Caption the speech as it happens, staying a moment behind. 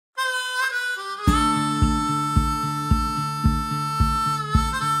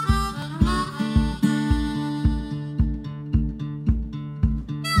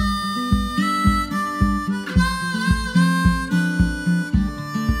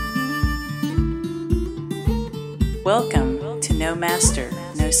Welcome to No Master,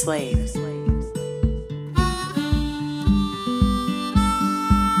 No Slave.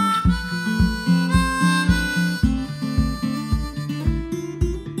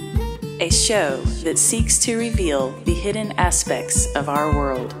 A show that seeks to reveal the hidden aspects of our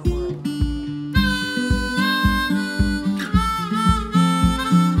world.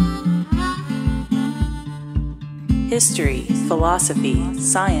 History, philosophy,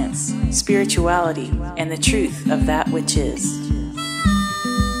 science, spirituality, and the truth of that which is.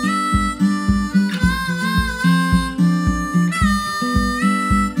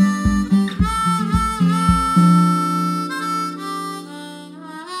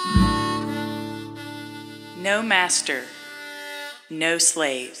 No master, no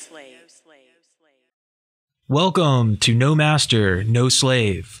slave. Welcome to No Master, No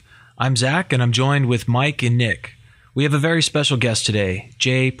Slave. I'm Zach, and I'm joined with Mike and Nick. We have a very special guest today,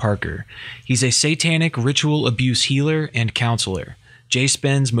 Jay Parker. He's a satanic ritual abuse healer and counselor. Jay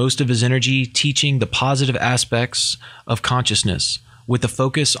spends most of his energy teaching the positive aspects of consciousness with a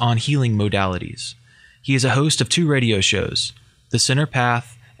focus on healing modalities. He is a host of 2 radio shows, The Center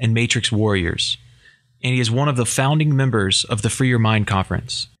Path and Matrix Warriors, and he is one of the founding members of the Free Your Mind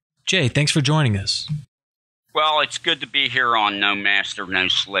Conference. Jay, thanks for joining us. Well, it's good to be here on No Master, No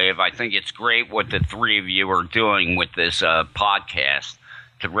Slave. I think it's great what the 3 of you are doing with this podcast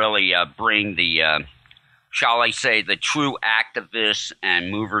to really bring the, shall I say, the true activists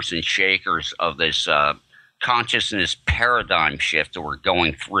and movers and shakers of this consciousness paradigm shift that we're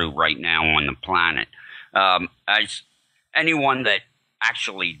going through right now on the planet. As anyone that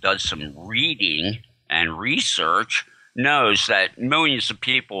actually does some reading and research knows that millions of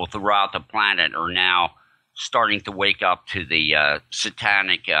people throughout the planet are now starting to wake up to the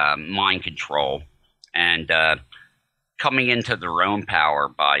satanic mind control and coming into their own power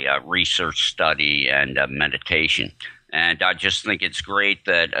by research, study, and meditation. And I just think it's great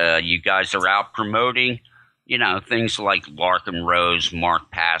that you guys are out promoting, things like Larkin Rose,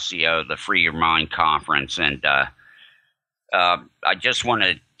 Mark Passio, the Free Your Mind Conference. And I just want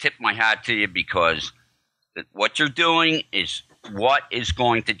to tip my hat to you because what you're doing is what is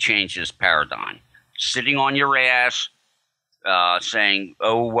going to change this paradigm. Sitting on your ass, saying,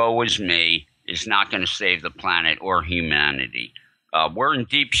 oh, woe is me, is not going to save the planet or humanity. We're in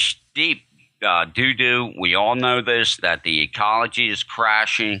deep doo-doo. We all know this, that the ecology is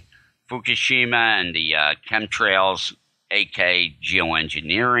crashing. Fukushima and the chemtrails, aka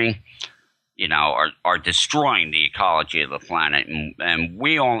geoengineering, are destroying the ecology of the planet. And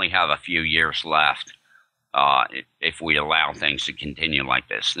we only have a few years left. If we allow things to continue like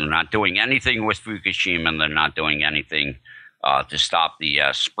this. They're not doing anything with Fukushima, and they're not doing anything to stop the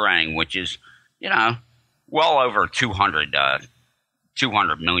spraying, which is, well over 200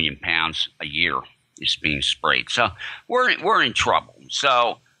 million pounds a year is being sprayed. So we're in trouble.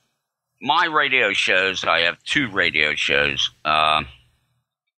 So my radio shows, I have 2 radio shows, and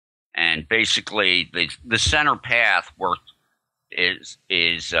basically the Center Path work is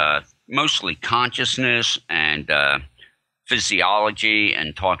mostly consciousness and physiology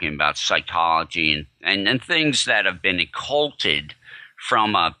and talking about psychology and things that have been occulted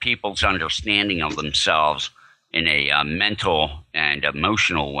from people's understanding of themselves in a mental and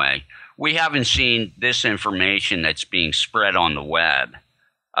emotional way. We haven't seen this information that's being spread on the web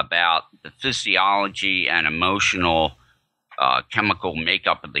about the physiology and emotional chemical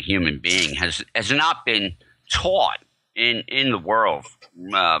makeup of the human being has not been taught in the world,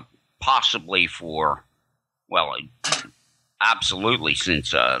 possibly for, well, absolutely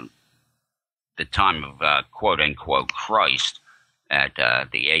since the time of quote-unquote Christ at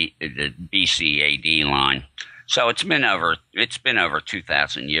the BC AD line. So it's been over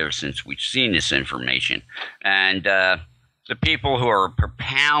 2,000 years since we've seen this information. And the people who are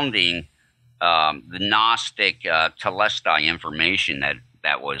propounding the Gnostic Telestai information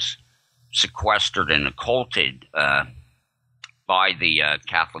that was sequestered and occulted by the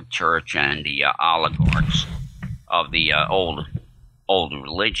Catholic Church and the oligarchs of the old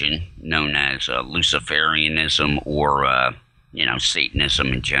religion known as Luciferianism or Satanism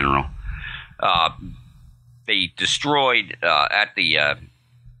in general. They destroyed at the AD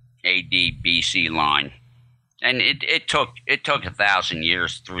BC line, and it took 1,000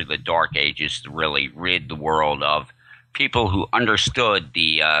 years through the Dark Ages to really rid the world of people who understood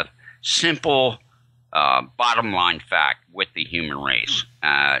the simple bottom line fact with the human race.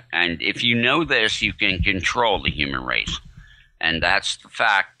 And if you know this, you can control the human race. And that's the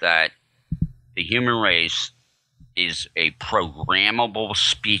fact that the human race is a programmable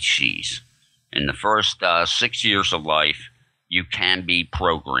species. In the first 6 years of life, you can be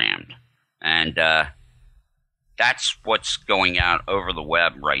programmed. And that's what's going out over the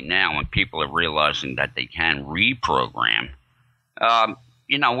web right now, and people are realizing that they can reprogram.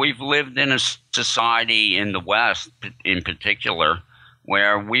 We've lived in a society in the West, in particular,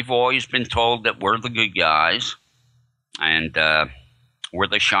 where we've always been told that we're the good guys and we're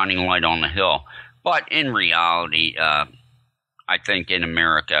the shining light on the hill. But in reality, I think in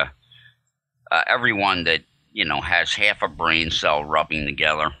America, everyone that has half a brain cell rubbing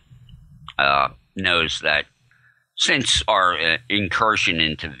together knows that since our incursion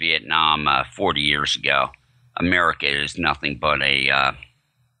into Vietnam 40 years ago, America is nothing but a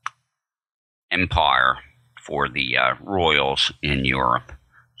empire for the royals in Europe.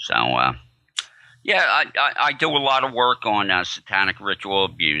 So, I do a lot of work on satanic ritual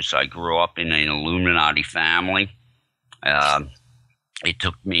abuse. I grew up in an Illuminati family. It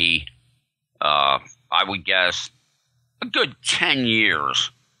took me, I would guess, a good 10 years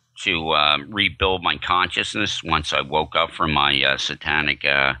to rebuild my consciousness once I woke up from my satanic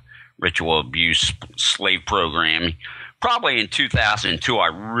ritual abuse slave programming. Probably in 2002, I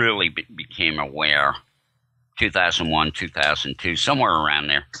really became aware. 2001, 2002, somewhere around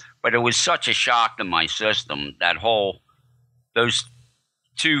there. But it was such a shock to my system, those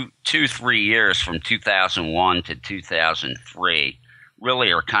 3 years from 2001 to 2003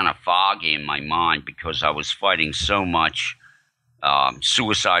 really are kind of foggy in my mind because I was fighting so much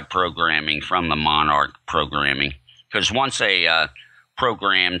suicide programming from the monarch programming. Because once a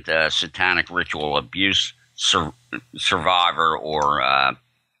programmed satanic ritual abuse survivor or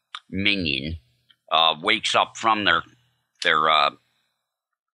minion wakes up from their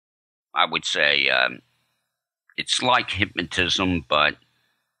I would say it's like hypnotism, but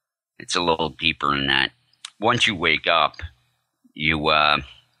it's a little deeper than that. Once you wake up, you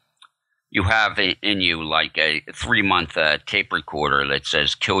have in you like a 3-month tape recorder that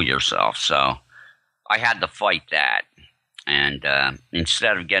says kill yourself. So I had to fight that. And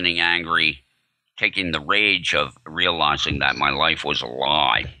instead of getting angry, taking the rage of realizing that my life was a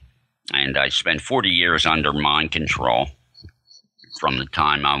lie. And I spent 40 years under mind control from the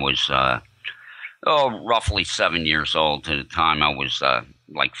time I was roughly 7 years old to the time I was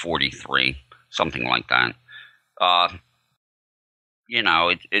like 43, something like that.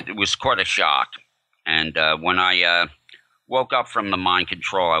 It was quite a shock. And when I woke up from the mind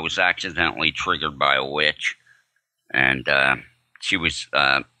control, I was accidentally triggered by a witch. And she was,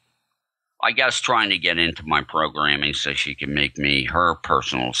 I guess, trying to get into my programming so she could make me her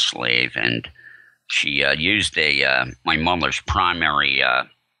personal slave. And she used my mother's primary, I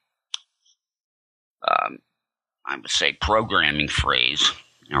would say, programming phrase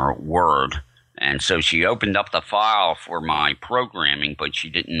or word. And so she opened up the file for my programming, but she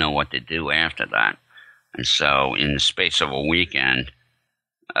didn't know what to do after that. And so in the space of a weekend,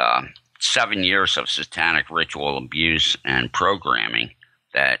 7 years of satanic ritual abuse and programming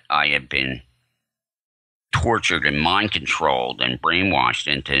that I had been tortured and mind controlled and brainwashed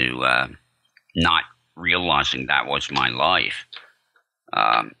into not realizing that was my life,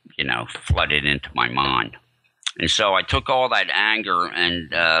 flooded into my mind. And so I took all that anger and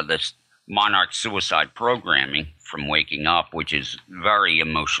this monarch suicide programming from waking up, which is very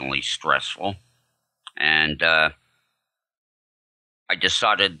emotionally stressful. And I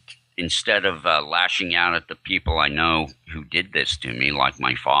decided, instead of lashing out at the people I know who did this to me, like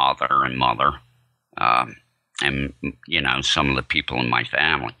my father and mother, and some of the people in my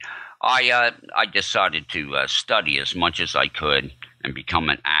family, I decided to study as much as I could and become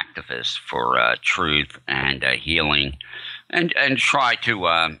an activist for truth and healing, and try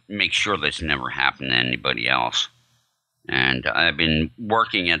to make sure this never happened to anybody else. And I've been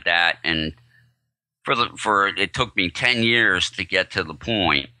working at that, and it took me 10 years to get to the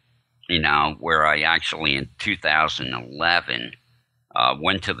point, where I actually in 2011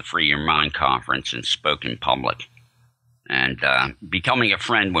 went to the Free Your Mind conference and spoke in public. And becoming a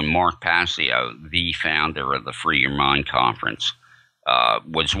friend with Mark Passio, the founder of the Free Your Mind conference,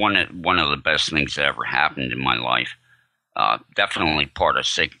 was one of the best things that ever happened in my life. Definitely part of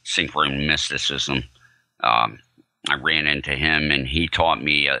synchro mysticism. I ran into him, and he taught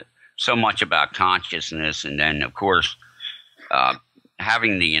me so much about consciousness. And then, of course,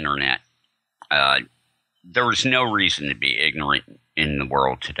 having the internet, there is no reason to be ignorant in the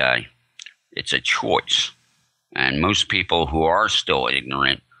world today. It's a choice. And most people who are still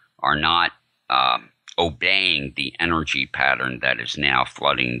ignorant are not obeying the energy pattern that is now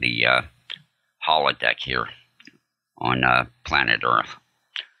flooding the holodeck here on planet Earth.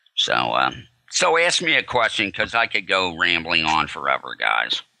 So ask me a question, because I could go rambling on forever,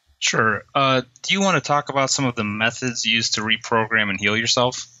 guys. Sure. Do you want to talk about some of the methods used to reprogram and heal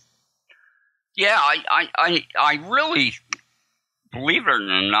yourself? Yeah, I really, believe it or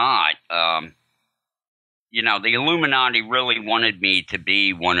not, the Illuminati really wanted me to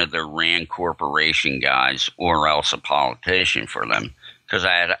be one of their Rand Corporation guys, or else a politician for them, because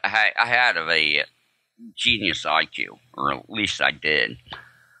I had a genius IQ, or at least I did.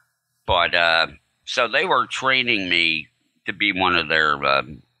 But so they were training me to be one of their,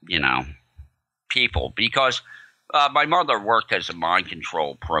 people, because my mother worked as a mind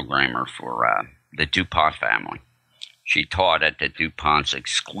control programmer for the DuPont family. She taught at the DuPont's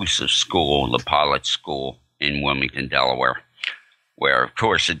exclusive school, the Pilot School in Wilmington, Delaware, where, of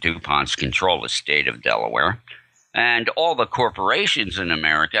course, the DuPonts control the state of Delaware. And all the corporations in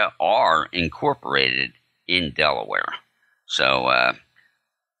America are incorporated in Delaware. So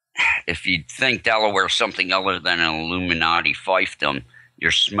if you think Delaware is something other than an Illuminati fiefdom,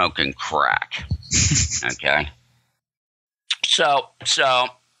 you're smoking crack. Okay? So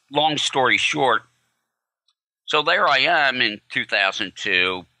long story short, so there I am in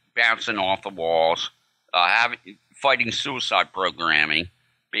 2002, bouncing off the walls, fighting suicide programming,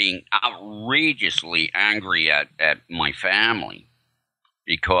 being outrageously angry at my family,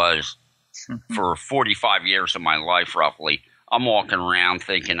 because for 45 years of my life, roughly, I'm walking around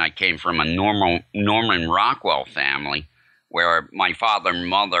thinking I came from a Norman Rockwell family, where my father and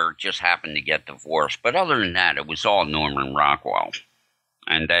mother just happened to get divorced. But other than that, it was all Norman Rockwell.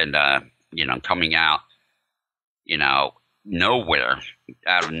 And then, coming out, out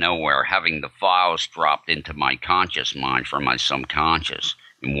of nowhere, having the files dropped into my conscious mind from my subconscious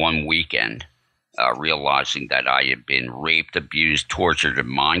in one weekend, realizing that I had been raped, abused, tortured, and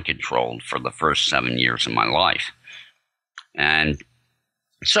mind controlled for the first 7 years of my life. And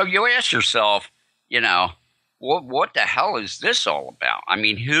so you ask yourself, what the hell is this all about? I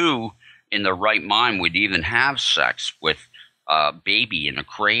mean, who in their right mind would even have sex with a baby in a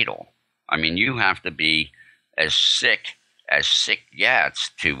cradle? I mean, you have to be as sick gets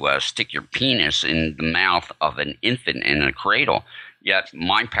to stick your penis in the mouth of an infant in a cradle. Yet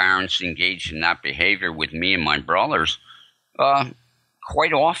my parents engaged in that behavior with me and my brothers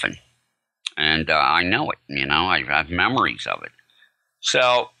quite often. And I know it, I have memories of it.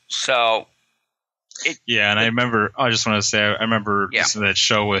 So and I remember, I just want to say, I remember that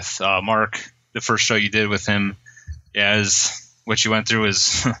show with Mark, the first show you did with him. What you went through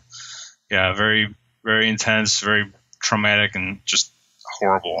is, very, very intense, very traumatic, and just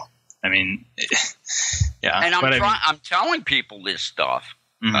horrible. I mean, And I'm telling people this stuff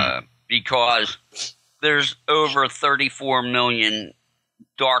because there's over 34 million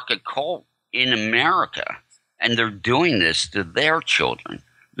dark occult in America, and they're doing this to their children.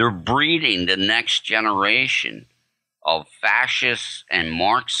 They're breeding the next generation of fascists and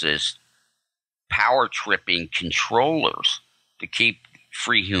Marxist power-tripping controllers to keep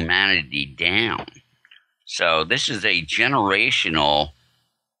free humanity down. So this is a generational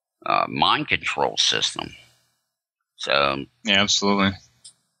mind control system. So yeah, absolutely.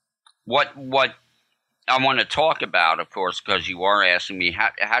 What I want to talk about, of course, because you are asking me,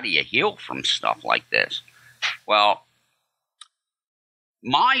 how do you heal from stuff like this? Well,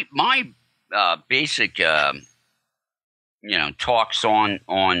 my basic talks on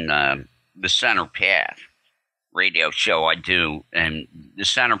the Center Path radio show I do, and the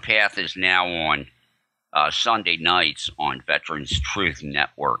Center Path is now on Sunday nights on Veterans Truth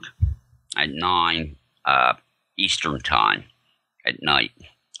Network at 9 Eastern Time at night.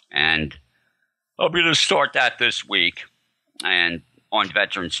 And I'm going to start that this week and on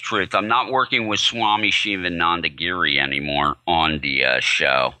Veterans Truth. I'm not working with Swami Shivananda Giri anymore on the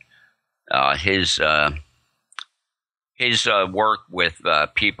show. His work with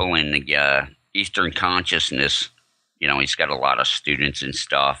people in the Eastern consciousness, he's got a lot of students and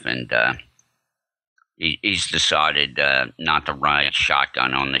stuff, and he's decided not to ride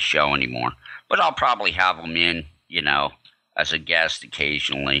shotgun on the show anymore. But I'll probably have him in, as a guest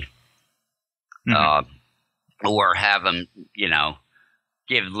occasionally. Or have him,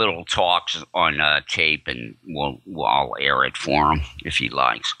 give little talks on tape, and I'll air it for him if he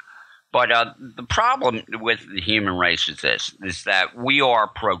likes. But the problem with the human race is this, is that we are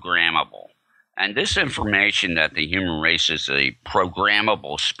programmable. And this information that the human race is a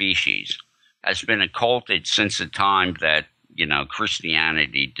programmable species has been occulted since the time that,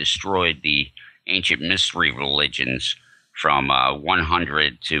 Christianity destroyed the ancient mystery religions from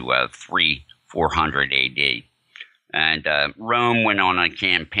 100 to 400 AD. And Rome went on a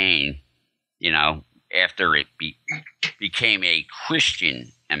campaign, after it became a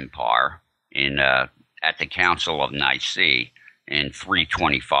Christian empire at the Council of Nicaea in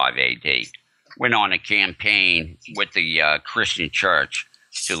 325 AD. Went on a campaign with the Christian church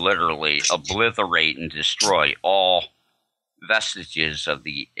to literally obliterate and destroy all vestiges of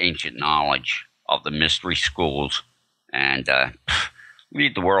the ancient knowledge of the mystery schools and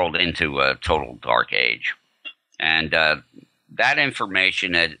lead the world into a total dark age. And that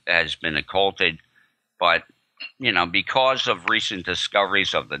information has been occulted, but, because of recent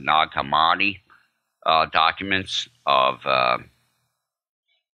discoveries of the Nag Hammadi documents of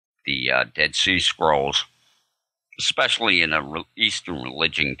the Dead Sea Scrolls, especially in a Eastern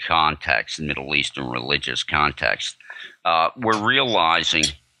religion context, Middle Eastern religious context, we're realizing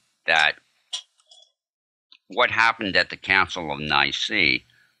that what happened at the Council of Nicaea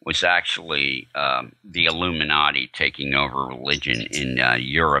was actually the Illuminati taking over religion in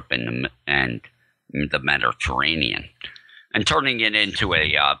Europe and the Mediterranean, and turning it into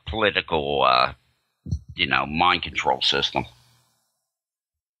a political, mind control system.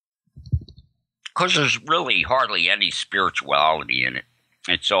 Because there's really hardly any spirituality in it.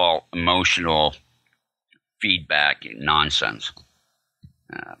 It's all emotional feedback and nonsense.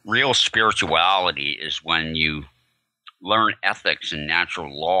 Real spirituality is when you learn ethics and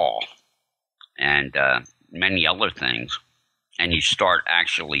natural law and many other things, and you start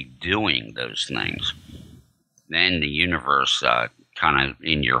actually doing those things. Then the universe kind of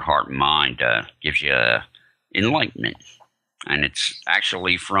in your heart and mind gives you enlightenment. And it's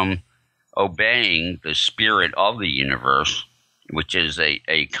actually from obeying the spirit of the universe, which is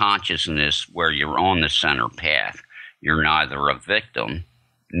a consciousness where you're on the center path. You're neither a victim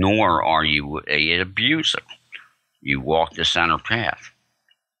nor are you an abuser. You walk the center path.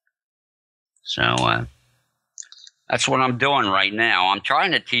 So that's what I'm doing right now. I'm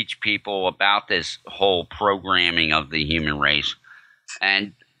trying to teach people about this whole programming of the human race.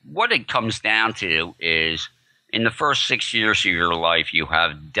 And what it comes down to is in the first 6 years of your life, you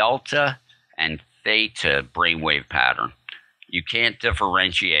have delta and theta brainwave pattern. You can't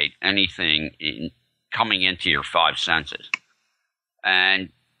differentiate anything coming into your five senses. And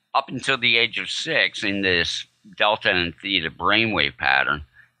up until the age of 6, in this delta and theta brainwave pattern,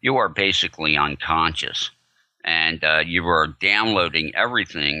 you are basically unconscious. And you are downloading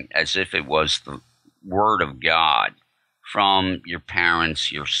everything as if it was the Word of God from your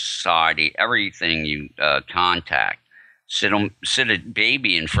parents, your society, everything you contact. Sit a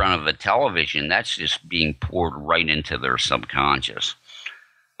baby in front of a television, that's just being poured right into their subconscious.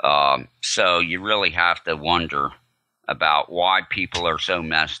 So you really have to wonder about why people are so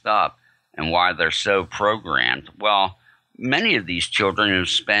messed up and why they're so programmed. Well, many of these children have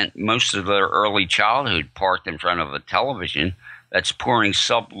spent most of their early childhood parked in front of a television that's pouring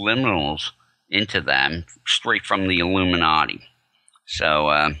subliminals into them straight from the Illuminati.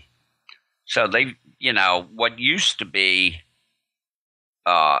 So they, what used to be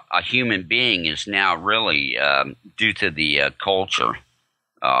a human being is now really, due to the culture,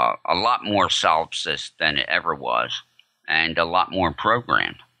 a lot more solipsist than it ever was, and a lot more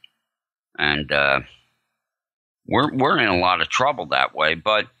programmed. And we're in a lot of trouble that way.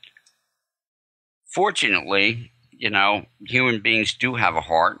 But fortunately, human beings do have a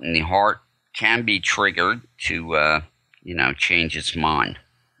heart, and the heart can be triggered to, change its mind.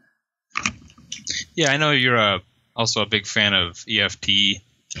 Yeah, I know you're also a big fan of EFT.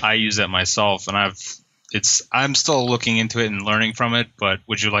 I use that myself, and I'm still looking into it and learning from it. But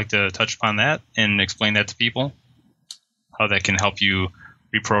would you like to touch upon that and explain that to people? How that can help you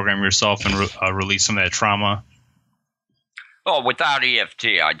reprogram yourself and release some of that trauma? Well, without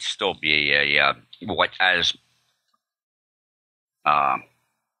EFT, I'd still be as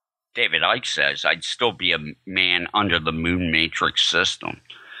David Icke says, I'd still be a man under the moon matrix system.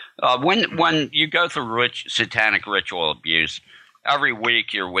 When you go through satanic ritual abuse, every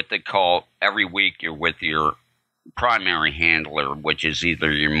week you're with the cult, every week you're with your primary handler, which is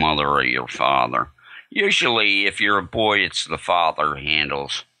either your mother or your father. Usually, if you're a boy, it's the father who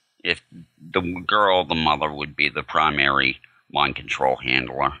handles. If the girl, the mother would be the primary mind control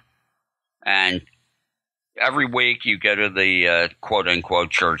handler. And every week you go to the quote-unquote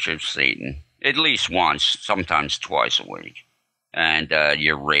Church of Satan, at least once, sometimes twice a week. And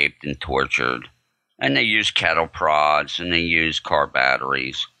you're raped and tortured. And they use cattle prods, and they use car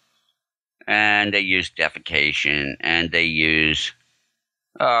batteries, and they use defecation, and they use,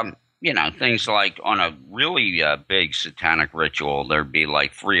 things like on a really big satanic ritual, there'd be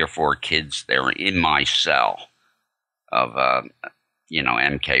like 3 or 4 kids there in my cell of,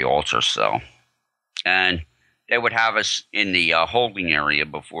 MK Ultra cell. And they would have us in the holding area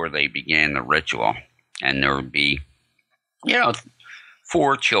before they began the ritual. And there would be,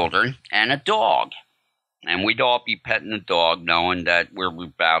 4 children and a dog. And we'd all be petting the dog knowing that we're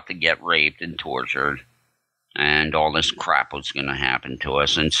about to get raped and tortured. and all this crap was going to happen to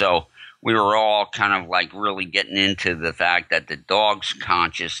us. And so we were all kind of like really getting into the fact that the dog's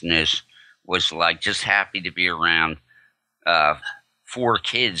consciousness was like just happy to be around 4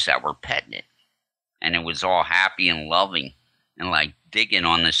 kids that were petting it. And it was all happy and loving and like digging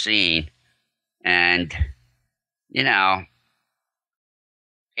on the scene. And, you know,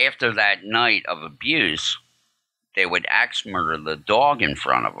 after that night of abuse, they would axe murder the dog in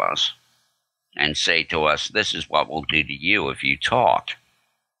front of us and say to us, this is what we'll do to you if you talk.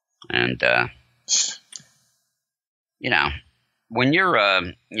 And, you know, when you're,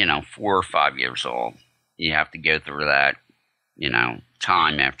 4 or 5 years old, you have to go through that,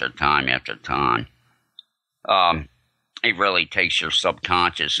 time after time after time. It really takes your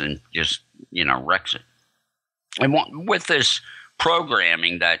subconscious and just, wrecks it. And with this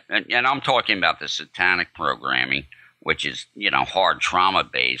programming that, and I'm talking about the satanic programming, which is, hard trauma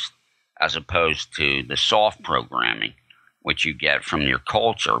based, as opposed to the soft programming, which you get from your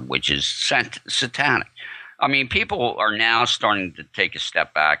culture, which is satanic. I mean, people are now starting to take a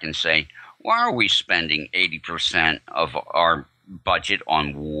step back and say, why are we spending 80% of our budget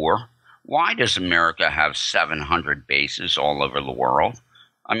on war? Why does America have 700 bases all over the world?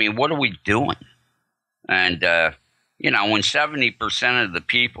 I mean, what are we doing? And, when 70% of the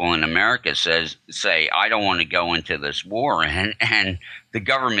people in America say, I don't want to go into this war, and the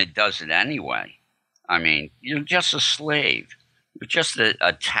government does it anyway. I mean, you're just a slave. You're just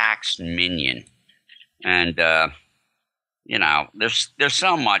a taxed minion. And, there's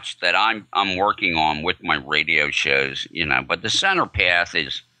so much that I'm working on with my radio shows, but the center path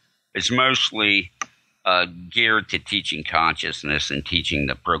is mostly geared to teaching consciousness and teaching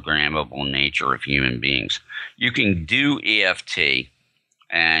the programmable nature of human beings. You can do EFT,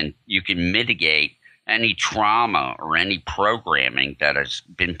 and you can mitigate any trauma or any programming that has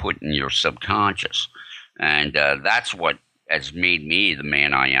been put in your subconscious. And that's what has made me the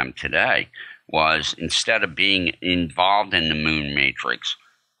man I am today, was instead of being involved in the moon matrix,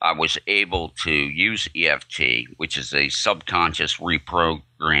 I was able to use EFT, which is a subconscious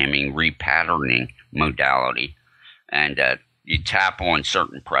reprogramming, repatterning modality. And you tap on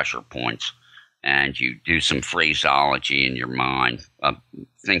certain pressure points, and you do some phraseology in your mind,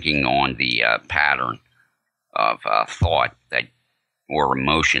 thinking on the pattern of thought or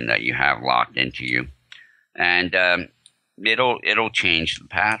emotion that you have locked into you. And it'll change the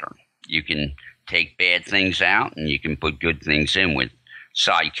pattern. You can take bad things out, and you can put good things in with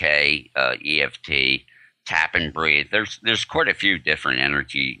Psyche, EFT, tap and breathe. There's quite a few different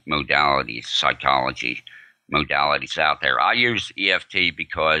energy modalities, psychology modalities out there. I use EFT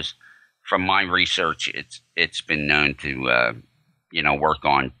because, from my research, it's been known to work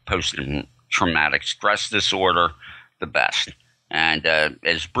on post-traumatic stress disorder the best. And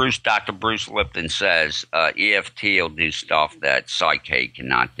as Dr. Bruce Lipton says, EFT will do stuff that Psyche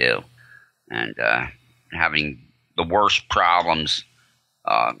cannot do. And having the worst problems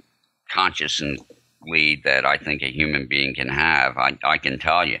consciously that I think a human being can have, I can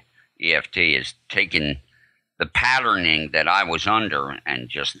tell you, EFT has taken the patterning that I was under and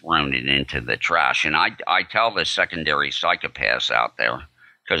just thrown it into the trash. And I tell the secondary psychopaths out there,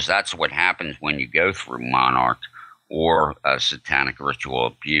 because that's what happens when you go through Monarch or satanic ritual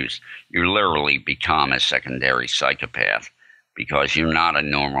abuse. You literally become a secondary psychopath, because you're not a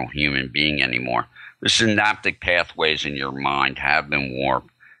normal human being anymore. The synaptic pathways in your mind have been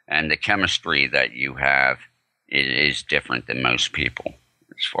warped, and the chemistry that you have is different than most people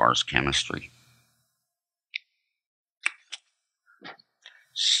as far as chemistry.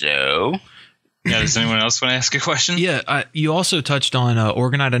 So... Yeah, does anyone else want to ask a question? Yeah, you also touched on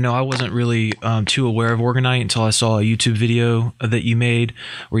Organite. I know I wasn't really too aware of Organite until I saw a YouTube video that you made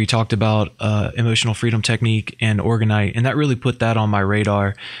where you talked about emotional freedom technique and Organite, and that really put that on my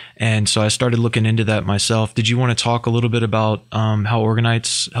radar. And so I started looking into that myself. Did you want to talk a little bit about how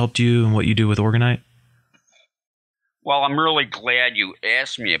Organite's helped you and what you do with Organite? Well, I'm really glad you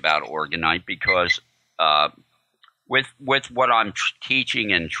asked me about Organite, because with what I'm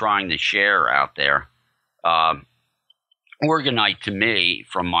teaching and trying to share out there, Organite to me,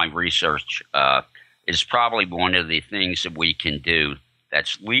 from my research, is probably one of the things that we can do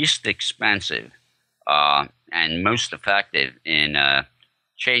that's least expensive and most effective in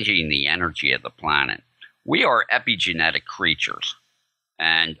changing the energy of the planet. We are epigenetic creatures,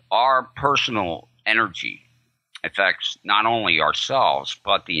 and our personal energy affects not only ourselves,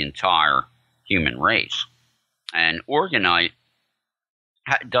 but the entire human race. And Organite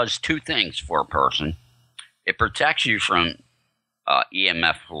does two things for a person. It protects you from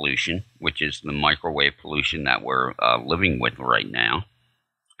EMF pollution, which is the microwave pollution that we're living with right now.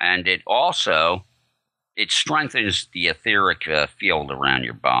 And it also it strengthens the etheric field around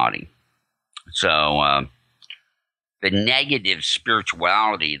your body. So the negative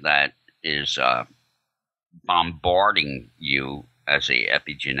spirituality that is bombarding you as a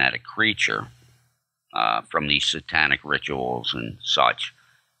epigenetic creature from these satanic rituals and such,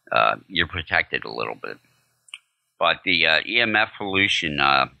 you're protected a little bit. But the EMF pollution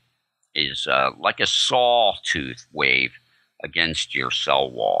is like a sawtooth wave against your cell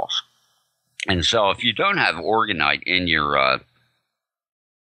walls. And so if you don't have orgonite in your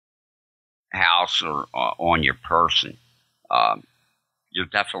house or on your person, you're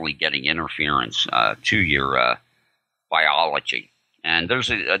definitely getting interference to your biology. And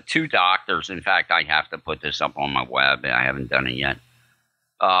there's two doctors. In fact, I have to put this up on my web. I haven't done it yet.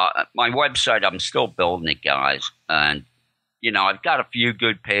 My website, I'm still building it, guys. And, I've got a few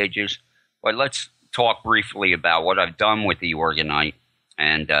good pages. But let's talk briefly about what I've done with the orgonite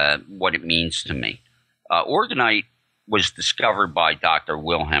and what it means to me. Orgonite was discovered by Dr.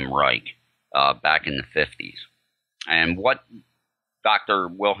 Wilhelm Reich back in the 50s. And what Dr.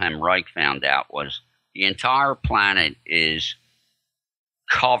 Wilhelm Reich found out was the entire planet is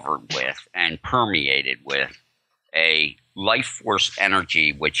covered with and permeated with a life force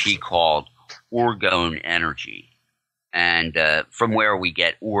energy, which he called orgone energy, and from where we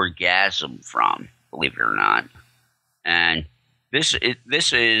get orgasm from, believe it or not. And this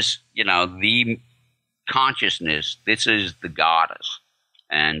is, the consciousness. This is the goddess,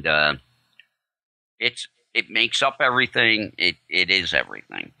 and it makes up everything. It is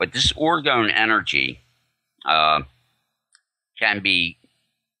everything. But this orgone energy can be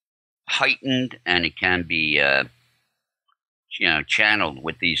heightened, and it can be channeled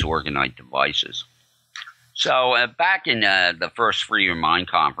with these orgonite devices. So back in the first Free Your Mind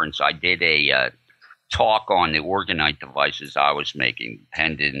conference, I did a talk on the orgonite devices I was making: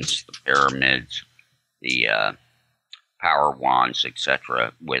 pendants, the pyramids, the power wands,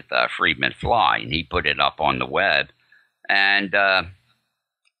 etc., with Friedman Fly, and he put it up on the web, and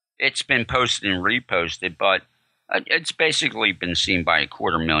it's been posted and reposted, but it's basically been seen by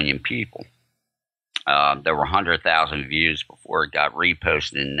 250,000 people. There were 100,000 views before it got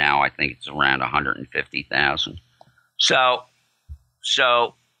reposted, and now I think it's around 150,000. So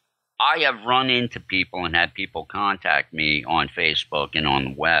I have run into people and had people contact me on Facebook and on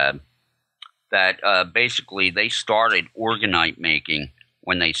the web that basically they started orgonite making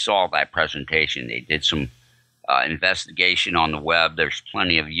when they saw that presentation. They did some investigation on the web. There's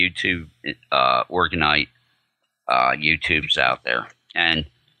plenty of YouTube orgonite YouTubes out there. And,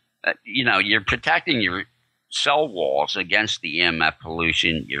 you're protecting your cell walls against the EMF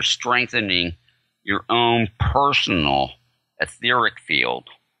pollution. You're strengthening your own personal etheric field.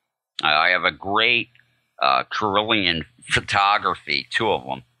 I have a great Carillion photography, two of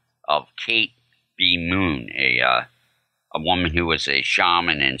them, of Kate B. Moon, a woman who was a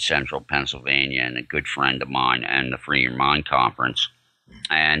shaman in central Pennsylvania and a good friend of mine and the Free Your Mind conference.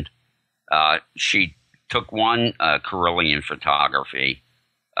 And she took one Carillion photography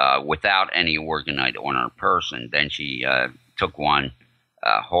without any orgonite on her person. Then she took one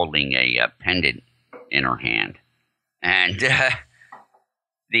holding a pendant in her hand. And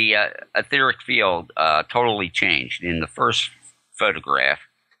the etheric field totally changed. In the first photograph,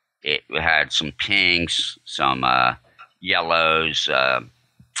 it had some pinks, some yellows, a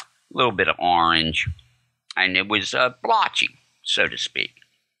little bit of orange, and it was blotchy, so to speak.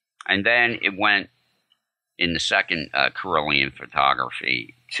 And then it went, in the second Carillion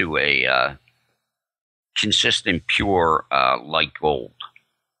photography, to a consistent, pure light gold.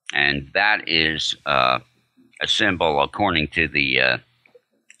 And that is a symbol, according to the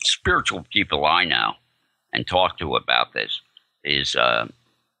spiritual people I know and talk to about this, is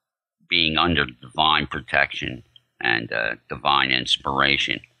being under divine protection and divine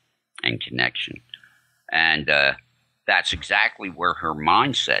inspiration and connection. And that's exactly where her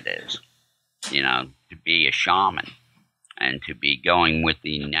mindset is, to be a shaman and to be going with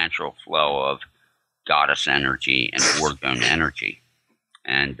the natural flow of goddess energy and orgone energy.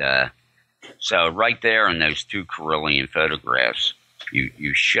 And so right there in those two Carillion photographs,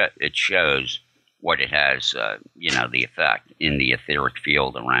 it shows what it has, the effect in the etheric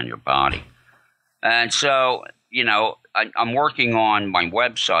field around your body. And so, I'm working on my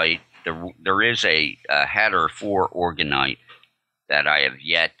website. There is a header for orgonite that I have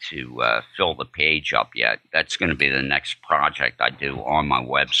yet to fill the page up yet. That's going to be the next project I do on my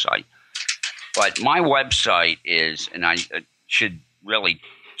website. But my website is, and I should really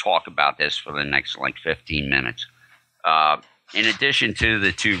talk about this for the next 15 minutes. In addition to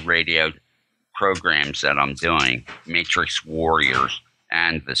the two radio programs that I'm doing, Matrix Warriors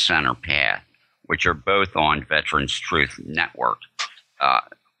and The Center Path, which are both on Veterans Truth Network.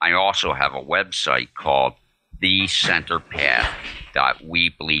 I also have a website called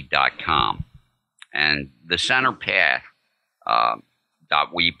thecenterpath.weebly.com. And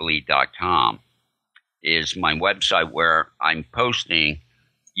thecenterpath.weebly.com is my website where I'm posting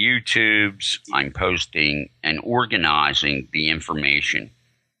YouTubes, I'm posting and organizing the information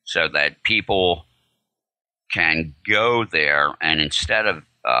so that people can go there and instead of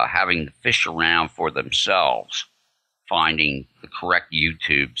having to fish around for themselves, finding the correct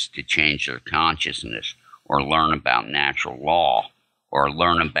YouTubes to change their consciousness or learn about natural law or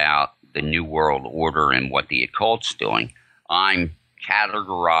learn about the New World Order and what the occult's doing, I'm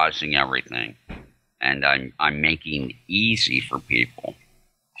categorizing everything and I'm making it easy for people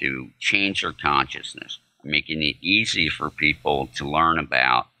to change their consciousness. I'm making it easy for people to learn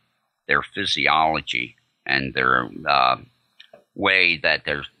about their physiology and their way that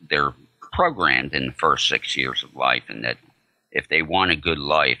they're programmed in the first 6 years of life, and that if they want a good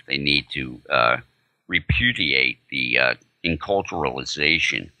life, they need to repudiate the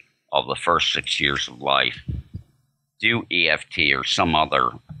enculturalization of the first 6 years of life, do EFT or some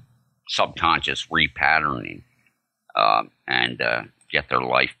other subconscious repatterning, and get their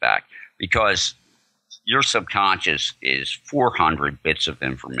life back. Because your subconscious is 400 bits of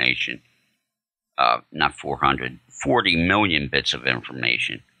information, not 400, 40 million bits of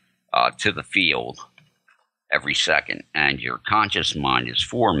information to the field every second. And your conscious mind is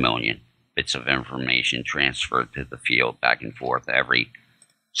 4 million bits of information transferred to the field back and forth every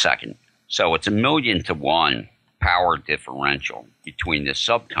second. So it's 1,000,000 to 1 power differential between the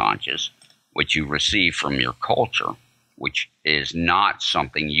subconscious, which you receive from your culture, which is not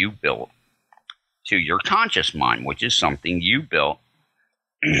something you built, to your conscious mind, which is something you built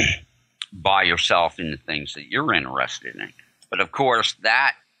by yourself in the things that you're interested in. But of course,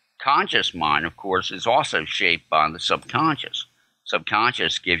 that conscious mind, of course, is also shaped by the subconscious.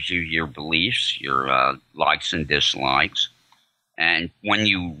 Subconscious gives you your beliefs, your likes and dislikes. And when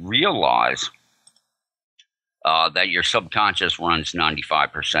you realize that your subconscious runs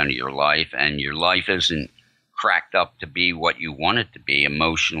 95% of your life and your life isn't cracked up to be what you want it to be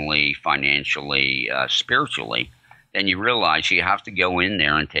emotionally, financially, spiritually, then you realize you have to go in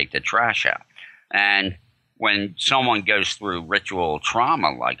there and take the trash out. And when someone goes through ritual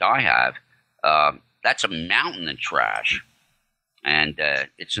trauma like I have, that's a mountain of trash. And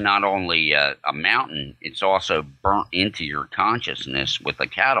it's not only a mountain, it's also burnt into your consciousness with a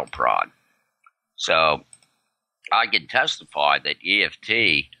cattle prod. So I can testify that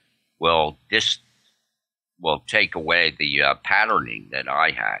EFT will take away the patterning that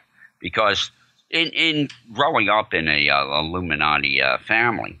I had. Because in growing up in a Illuminati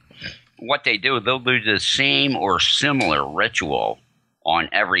family, what they do, they'll do the same or similar ritual on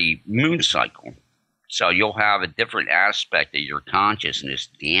every moon cycle. So you'll have a different aspect of your consciousness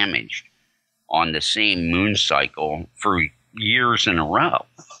damaged on the same moon cycle for years in a row.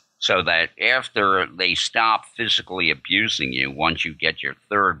 So that after they stop physically abusing you, once you get your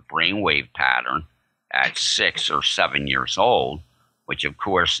third brainwave pattern at 6 or 7 years old, which of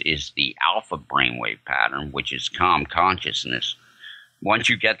course is the alpha brainwave pattern, which is calm consciousness. Once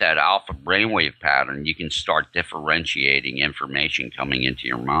you get that alpha brainwave pattern, you can start differentiating information coming into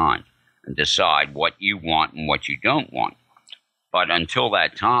your mind and decide what you want and what you don't want. But until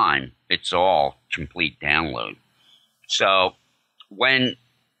that time, it's all complete download. So when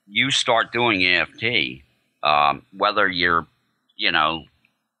you start doing EFT, whether you're,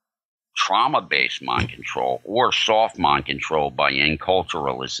 trauma-based mind control or soft mind control by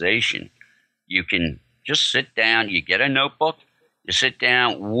enculturalization, you can just sit down, you get a notebook, you sit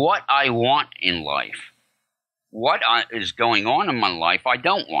down, what I want in life, what is going on in my life I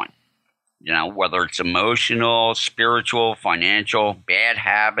don't want. Whether it's emotional, spiritual, financial, bad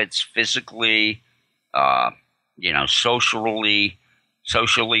habits, physically, socially,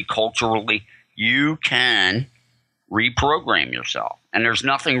 culturally, you can reprogram yourself. And there's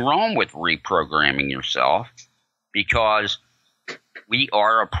nothing wrong with reprogramming yourself because we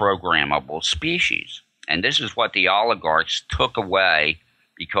are a programmable species. And this is what the oligarchs took away,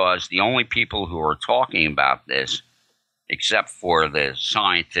 because the only people who are talking about this, except for the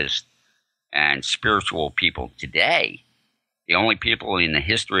scientists and spiritual people today, the only people in the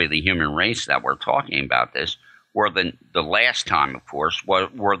history of the human race that were talking about this were the last time, of course,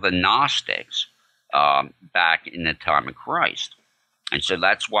 were the Gnostics back in the time of Christ. And so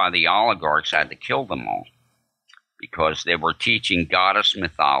that's why the oligarchs had to kill them all, because they were teaching goddess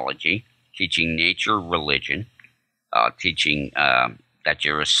mythology, teaching nature religion, teaching that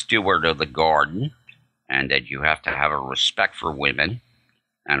you're a steward of the garden and that you have to have a respect for women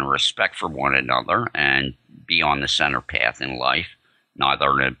and a respect for one another and be on the center path in life, neither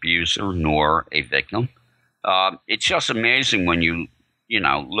an abuser nor a victim. It's just amazing when you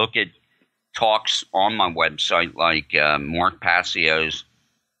look at talks on my website like Mark Passio's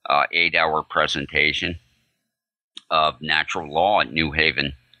 8-hour presentation of natural law at New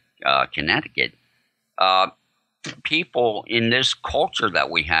Haven, Connecticut. People in this culture that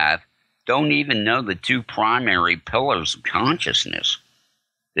we have don't even know the two primary pillars of consciousness.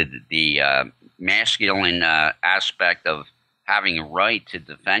 The masculine aspect of having a right to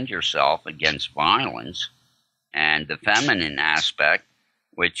defend yourself against violence, and the feminine aspect,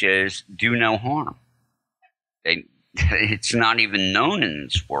 which is do no harm. It's not even known in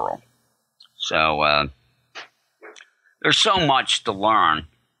this world. So there's so much to learn,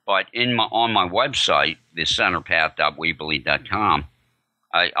 but on my website, thecenterpath.weebly.com,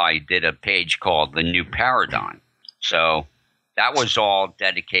 I did a page called The New Paradigm. So that was all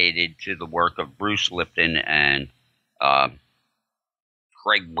dedicated to the work of Bruce Lipton and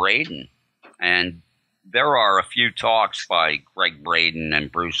Greg Braden. And there are a few talks by Greg Braden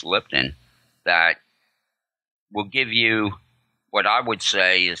and Bruce Lipton that will give you what I would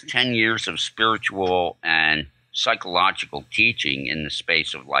say is 10 years of spiritual and psychological teaching in the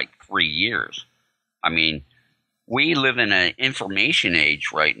space of like 3 years. I mean, we live in an information age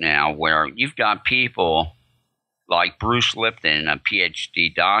right now where you've got people like Bruce Lipton, a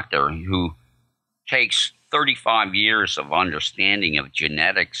PhD doctor, who takes 35 years of understanding of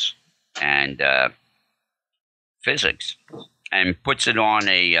genetics and physics and puts it on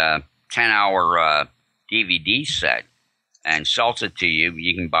a 10-hour DVD set and sells it to you.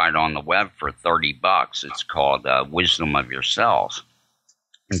 You can buy it on the web for $30. It's called Wisdom of Your Cells.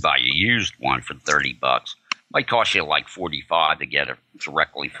 You can buy a used one for $30. Might cost you like $45 to get it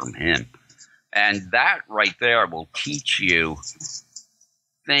directly from him. And that right there will teach you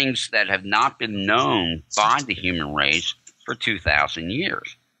things that have not been known by the human race for 2,000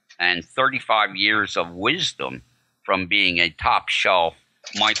 years. And 35 years of wisdom from being a top shelf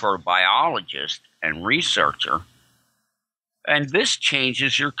microbiologist and researcher. And this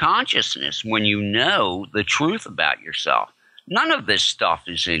changes your consciousness when you know the truth about yourself. None of this stuff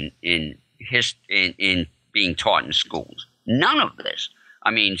is in being taught in schools. None of this. I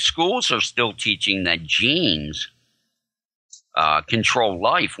mean, schools are still teaching that genes control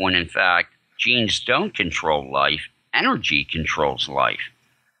life, when in fact genes don't control life. Energy controls life.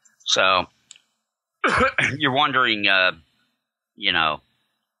 So you're wondering,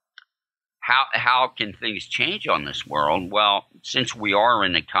 how can things change on this world? Well, since we are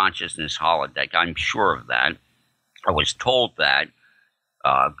in a consciousness holodeck, I'm sure of that. I was told that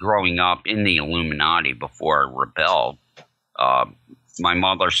growing up in the Illuminati before I rebelled. My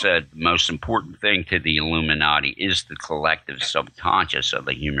mother said the most important thing to the Illuminati is the collective subconscious of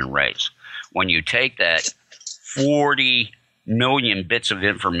the human race. When you take that 40 million bits of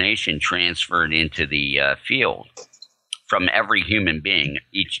information transferred into the field from every human being,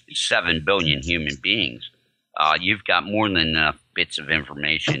 each 7 billion human beings, you've got more than enough bits of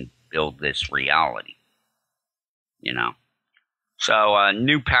information to build this reality. So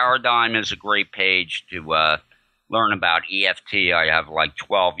New Paradigm is a great page to learn about EFT. I have like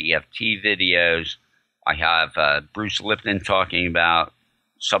 12 EFT videos. I have Bruce Lipton talking about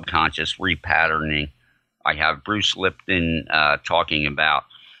subconscious repatterning. I have Bruce Lipton talking about,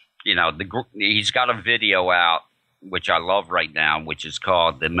 he's got a video out, which I love right now, which is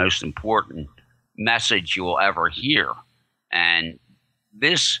called The Most Important Message You'll Ever Hear. And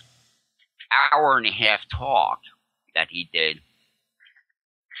this hour-and-a-half talk that he did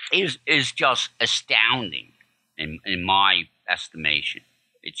is just astounding in my estimation.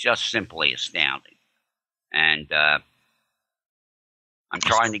 It's just simply astounding. And I'm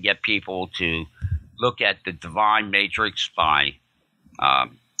trying to get people to look at The Divine Matrix by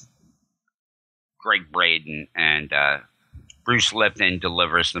Greg Braden, and Bruce Lipton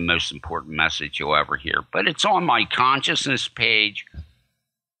delivers the most important message you'll ever hear. But it's on my consciousness page.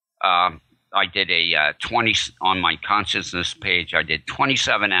 I did on my consciousness page, I did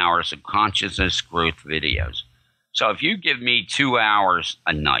 27 hours of consciousness growth videos. So if you give me 2 hours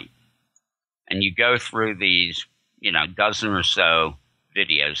a night and you go through these, dozen or so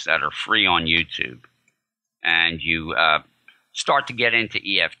videos that are free on YouTube, and you start to get into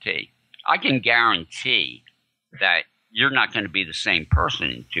EFT, I can guarantee that you're not going to be the same person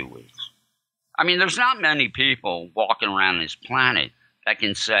in 2 weeks. I mean, there's not many people walking around this planet that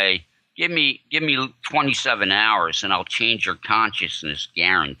can say, give me 27 hours and I'll change your consciousness,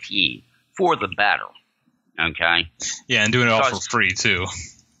 guaranteed, for the better. Okay? Yeah, and doing it all for free, too.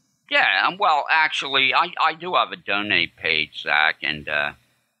 Yeah, well, actually, I do have a donate page, Zach, and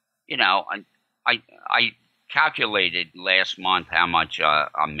I calculated last month how much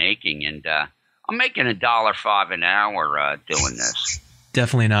I'm making, and I'm making $1.05 an hour doing this.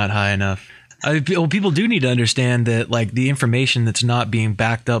 Definitely not high enough. People do need to understand that, like, the information that's not being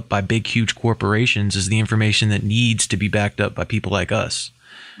backed up by big, huge corporations is the information that needs to be backed up by people like us,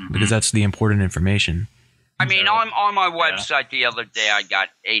 because that's the important information. I mean, on my website the other day, I got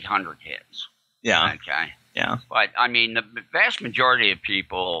 800 hits. Yeah. Okay. Yeah. But I mean, the vast majority of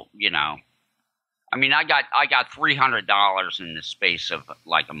people, I mean, I got $300 in the space of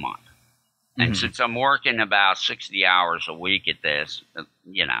like a month, and since I'm working about 60 hours a week at this, I'm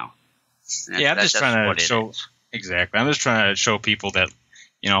just trying to show exactly. I'm just trying to show people that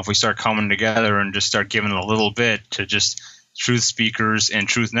if we start coming together and just start giving a little bit to just truth speakers and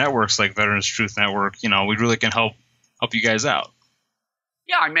truth networks like Veterans Truth Network, we really can help you guys out.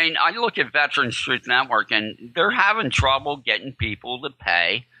 Yeah, I mean, I look at Veterans Truth Network, and they're having trouble getting people to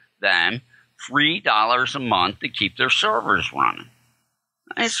pay them $3 a month to keep their servers running.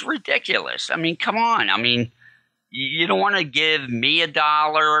 It's ridiculous. I mean, come on. I mean, you don't want to give me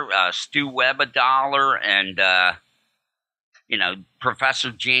 $1, Stu Webb $1, and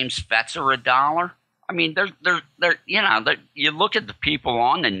Professor James Fetzer $1. I mean, you look at the people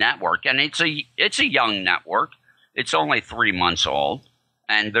on the network, and it's a young network. It's only 3 months old,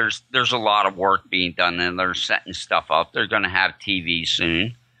 and there's a lot of work being done, and they're setting stuff up. They're going to have TV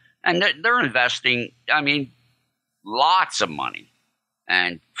soon, and they're investing. I mean, lots of money,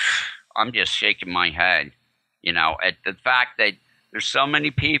 and I'm just shaking my head. At the fact that there's so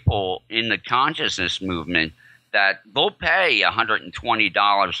many people in the consciousness movement that they'll pay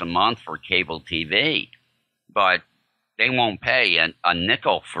 $120 a month for cable TV, but they won't pay a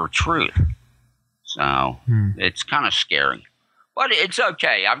nickel for truth. So it's kind of scary. But it's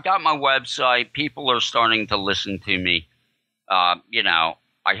okay. I've got my website. People are starting to listen to me. I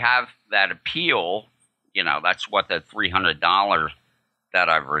have that appeal. That's what the $300 that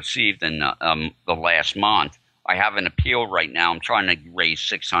I've received in the last month. I have an appeal right now. I'm trying to raise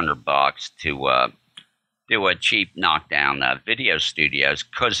 $600 to do a cheap knockdown video studios,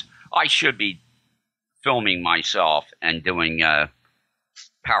 because I should be filming myself and doing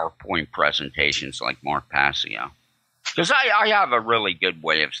PowerPoint presentations like Mark Passio. Because I have a really good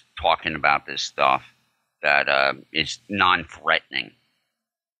way of talking about this stuff that is non-threatening.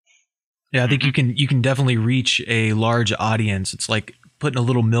 Yeah, I think you can definitely reach a large audience. It's like putting a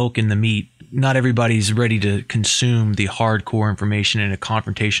little milk in the meat. Not everybody's ready to consume the hardcore information in a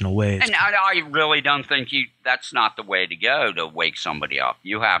confrontational way. And I really don't think that's not the way to go to wake somebody up.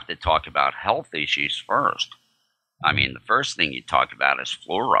 You have to talk about health issues first. I mean, the first thing you talk about is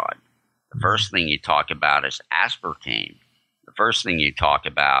fluoride. The first thing you talk about is aspartame. The first thing you talk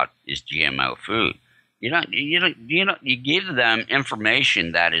about is GMO food. You give them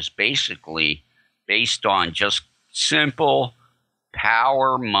information that is basically based on just simple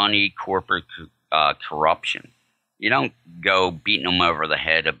power, money, corporate corruption. You don't go beating them over the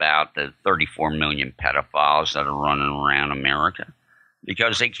head about the 34 million pedophiles that are running around America,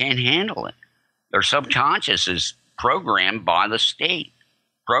 because they can't handle it. Their subconscious is programmed by the state,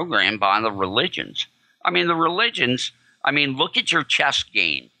 programmed by the religions. I mean, look at your chess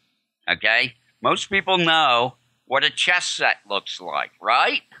game, okay? Most people know what a chess set looks like,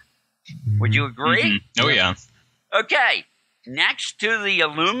 right? Would you agree? Mm-hmm. Oh, yeah. Okay. Next to the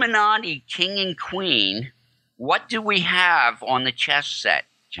Illuminati king and queen, what do we have on the chess set,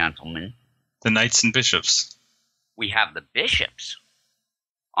 gentlemen? The knights and bishops. We have the bishops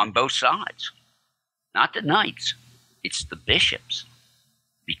on both sides. Not the knights. It's the bishops.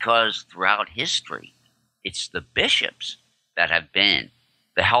 Because throughout history, it's the bishops that have been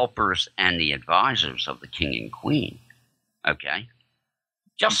the helpers and the advisors of the king and queen. Okay?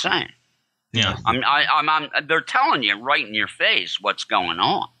 Just saying. Yeah. They're telling you right in your face what's going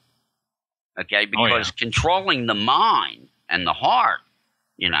on. Okay? Because controlling the mind and the heart,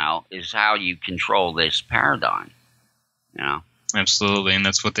 is how you control this paradigm. Absolutely. And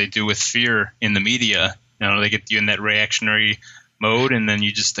that's what they do with fear in the media. They get you in that reactionary mode, and then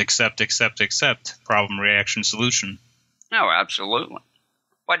you just accept. Problem, reaction, solution. No, absolutely.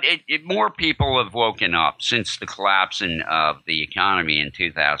 But more people have woken up since the collapse of the economy in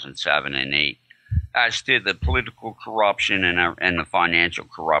 2007 and 8, as to the political corruption and the financial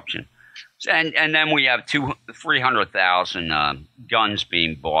corruption. And then we have 300,000 guns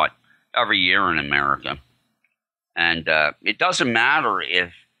being bought every year in America. And it doesn't matter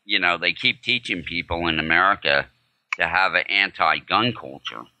if, they keep teaching people in America to have an anti-gun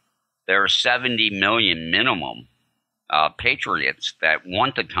culture. There are 70 million minimum patriots that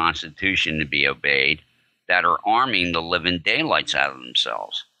want the Constitution to be obeyed, that are arming the living daylights out of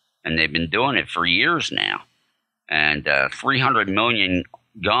themselves. and they've been doing it for years now. And 300 million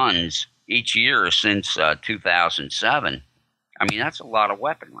guns each year since 2007. I mean, that's a lot of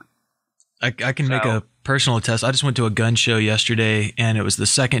weaponry. I can make a personal attest. I just went to a gun show yesterday, and it was the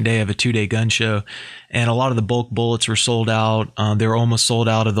second day of a 2-day gun show, and a lot of the bulk bullets were sold out. They were almost sold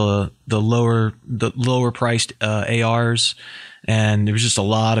out of the lower priced ARs, and there was just a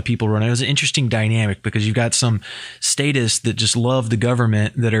lot of people running. It was an interesting dynamic because you've got some statists that just love the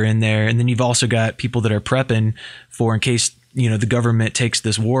government that are in there, and then you've also got people that are prepping for in case the government takes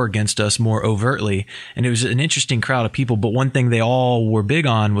this war against us more overtly. And it was an interesting crowd of people, but one thing they all were big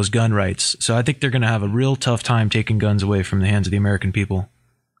on was gun rights. So I think they're going to have a real tough time taking guns away from the hands of the American people.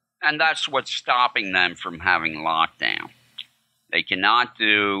 And that's what's stopping them from having lockdown. They cannot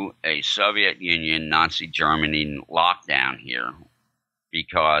do a Soviet Union, Nazi Germany lockdown here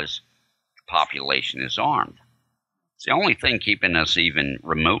because the population is armed. It's the only thing keeping us even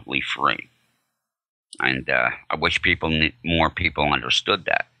remotely free. And I wish more people understood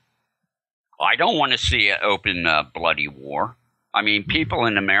that. I don't want to see an open, bloody war. I mean, people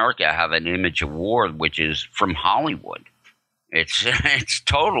in America have an image of war which is from Hollywood. It's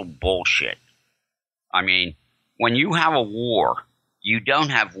total bullshit. I mean, when you have a war, you don't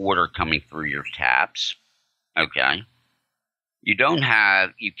have water coming through your taps, okay? You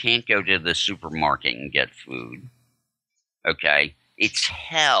can't go to the supermarket and get food, okay? It's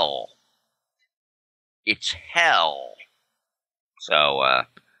hell. It's hell. So,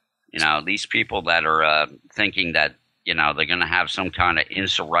 these people that are thinking that, they're going to have some kind of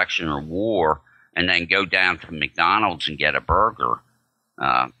insurrection or war and then go down to McDonald's and get a burger,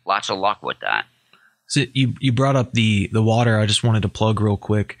 lots of luck with that. So you brought up the water. I just wanted to plug real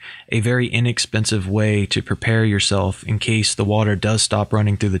quick a very inexpensive way to prepare yourself in case the water does stop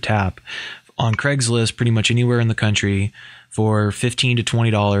running through the tap. On Craigslist, pretty much anywhere in the country, for $15 to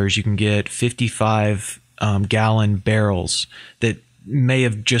 $20, you can get 55 gallon barrels that may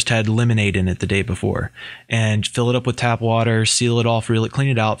have just had lemonade in it the day before, and fill it up with tap water, seal it off, clean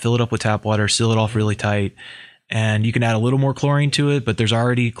it out, fill it up with tap water, seal it off really tight. And you can add a little more chlorine to it, but there's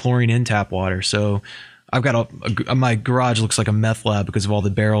already chlorine in tap water. So I've got my garage looks like a meth lab because of all the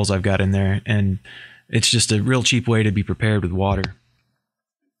barrels I've got in there. And it's just a real cheap way to be prepared with water.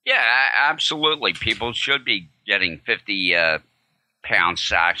 Yeah, absolutely. People should be getting 50-pound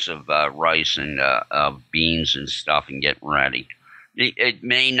sacks of rice and of beans and stuff and getting ready. It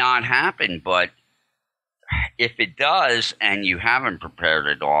may not happen, but if it does and you haven't prepared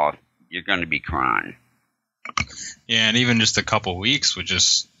it all, you're going to be crying. Yeah, and even just a couple weeks would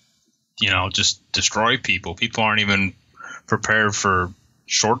just destroy people. People aren't even prepared for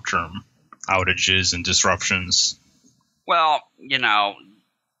short-term outages and disruptions. Well,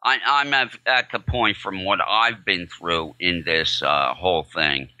 I'm at the point from what I've been through in this whole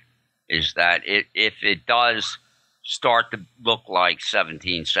thing is that if it does start to look like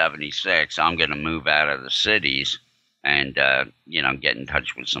 1776, I'm going to move out of the cities and, get in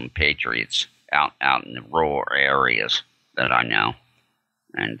touch with some patriots out in the rural areas that I know.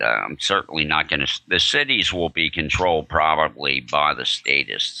 And I'm certainly not going to... The cities will be controlled probably by the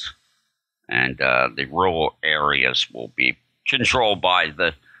statists. And the rural areas will be controlled by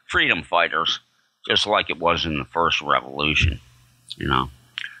the freedom fighters, just like it was in the first revolution,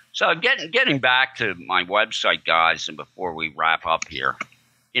 So getting back to my website, guys, and before we wrap up here,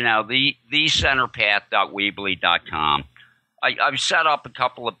 thecenterpath.weebly.com. I've set up a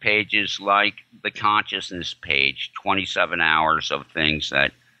couple of pages like the consciousness page, 27 hours of things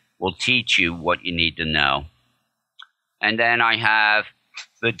that will teach you what you need to know. And then I have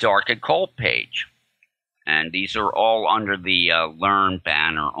the dark occult page. And these are all under the Learn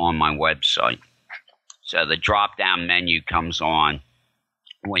banner on my website. So the drop-down menu comes on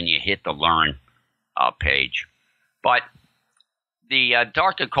when you hit the Learn page. But the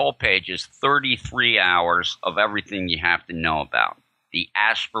dark occult page is 33 hours of everything you have to know about. The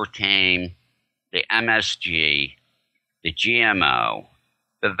aspartame, the MSG, the GMO,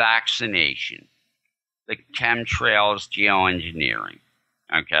 the vaccination, the chemtrails, geoengineering,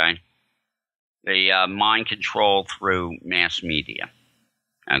 okay? The mind control through mass media,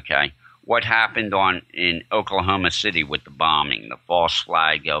 okay? What happened in Oklahoma City with the bombing, the false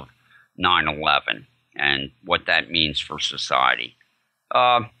flag of 9/11, and what that means for society.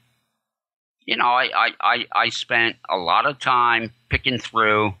 I spent a lot of time picking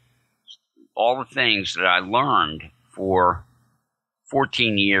through all the things that I learned for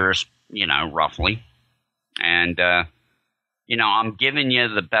 14 years, roughly. And, I'm giving you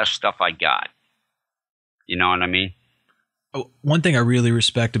the best stuff I got. You know what I mean? One thing I really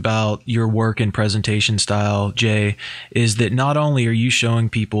respect about your work and presentation style, Jay, is that not only are you showing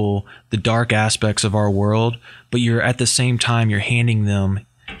people the dark aspects of our world, but you're at the same time, you're handing them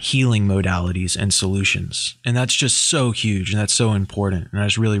healing modalities and solutions. And that's just so huge and that's so important. And I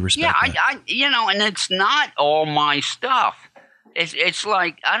just really respect that. Yeah, and it's not all my stuff. It's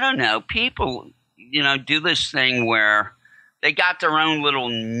like, I don't know, people, do this thing where they got their own little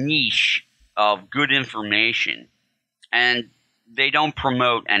niche of good information. And they don't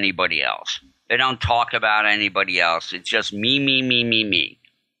promote anybody else. They don't talk about anybody else. It's just me.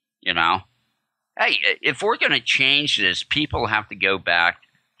 Hey, if we're going to change this, people have to go back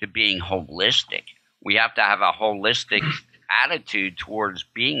to being holistic. We have to have a holistic attitude towards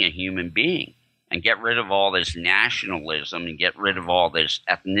being a human being and get rid of all this nationalism and get rid of all this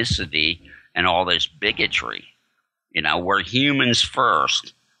ethnicity and all this bigotry. We're humans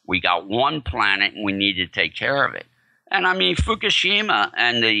first. We got one planet and we need to take care of it. And I mean, Fukushima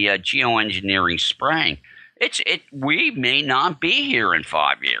and the geoengineering spraying, we may not be here in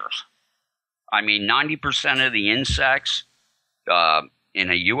 5 years. I mean, 90% of the insects in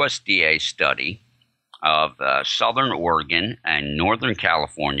a USDA study of Southern Oregon and Northern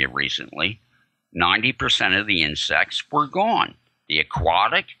California recently, 90% of the insects were gone. The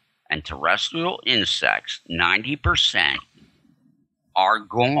aquatic and terrestrial insects, 90% are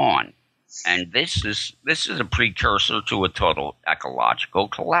gone. And this is a precursor to a total ecological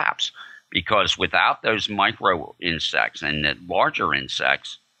collapse, because without those micro insects and the larger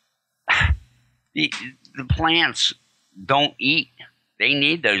insects, the plants don't eat. They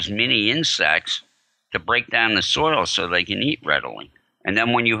need those mini insects to break down the soil so they can eat readily. And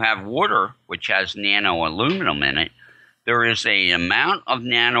then when you have water, which has nano aluminum in it, there is an amount of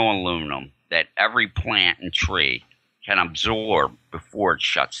nano aluminum that every plant and tree can absorb before it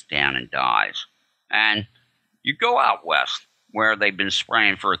shuts down and dies. And you go out west, where they've been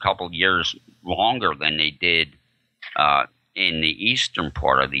spraying for a couple of years longer than they did in the eastern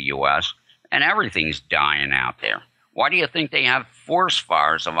part of the U.S., and everything's dying out there. Why do you think they have forest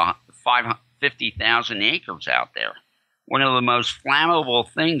fires of 50,000 acres out there? One of the most flammable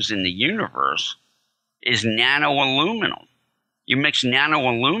things in the universe is nano-aluminum. You mix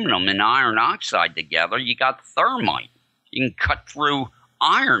nano-aluminum and iron oxide together, you got thermite. You can cut through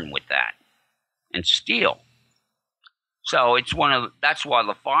iron with that and steel. So that's why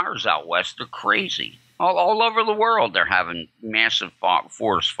the fires out west are crazy. All over the world, they're having massive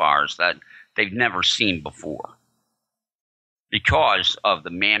forest fires that they've never seen before because of the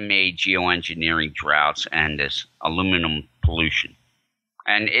man-made geoengineering droughts and this aluminum pollution.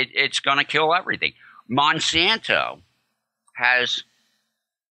 And it's going to kill everything. Monsanto has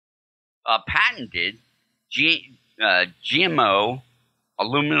patented GMO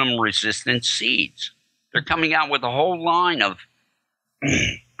aluminum-resistant seeds. They're coming out with a whole line of,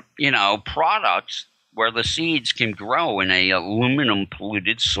 products where the seeds can grow in a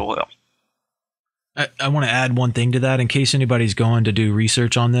aluminum-polluted soil. I want to add one thing to that in case anybody's going to do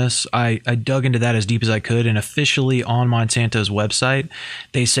research on this. I dug into that as deep as I could, and officially on Monsanto's website,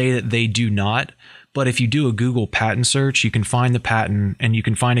 they say that they do not. But if you do a Google patent search, you can find the patent and you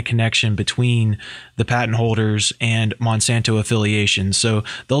can find a connection between the patent holders and Monsanto affiliations. So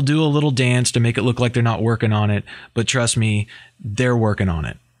they'll do a little dance to make it look like they're not working on it. But trust me, they're working on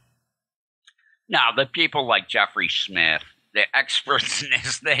it. Now, the people like Jeffrey Smith, the experts in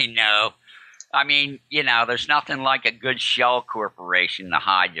this, they know. I mean, there's nothing like a good shell corporation to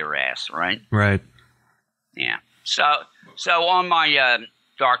hide your ass, right? Right. Yeah. So on my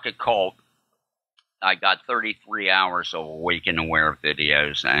Dark Occult, I got 33 hours of Awake and Aware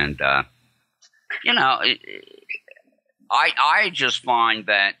videos, and I just find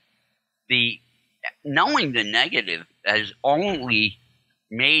that knowing the negative has only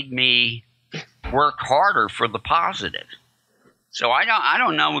made me work harder for the positive. So I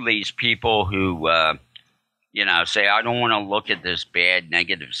don't know these people who say I don't want to look at this bad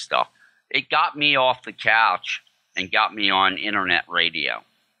negative stuff. It got me off the couch and got me on internet radio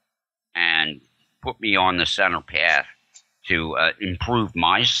and put me on the center path to improve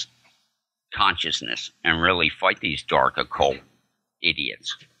my consciousness and really fight these dark occult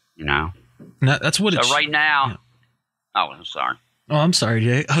idiots, No, that's what it's... So right now... Yeah. Oh, I'm sorry. Oh, I'm sorry,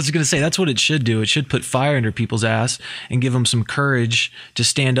 Jay. I was going to say that's what it should do. It should put fire under people's ass and give them some courage to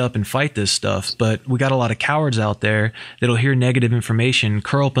stand up and fight this stuff. But we got a lot of cowards out there that'll hear negative information,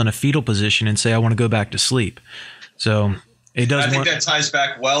 curl up in a fetal position and say, I want to go back to sleep. So... I think that ties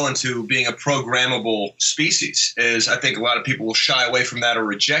back well into being a programmable species. I think a lot of people will shy away from that or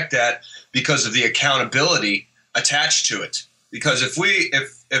reject that because of the accountability attached to it. Because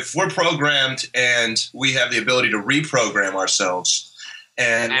if we're programmed and we have the ability to reprogram ourselves,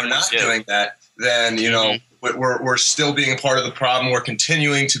 and we're not doing that, then we're still being a part of the problem. We're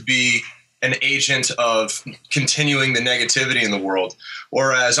continuing to be an agent of continuing the negativity in the world.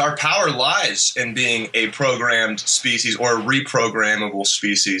 Whereas our power lies in being a programmed species or a reprogrammable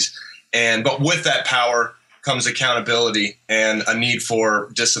species. But with that power comes accountability and a need for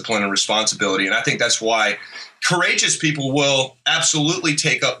discipline and responsibility. And I think that's why courageous people will absolutely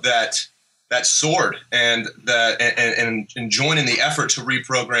take up that sword and join in the effort to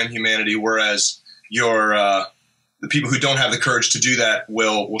reprogram humanity, whereas the people who don't have the courage to do that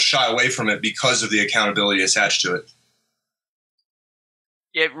will shy away from it because of the accountability attached to it.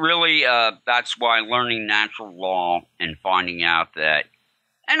 It really, that's why learning natural law and finding out that,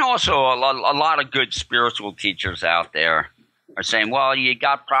 and also a lot of good spiritual teachers out there are saying, well, you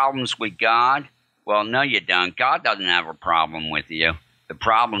got problems with God. Well, no, you don't. God doesn't have a problem with you. The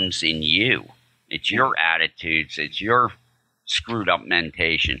problem's in you. It's your attitudes. It's your screwed up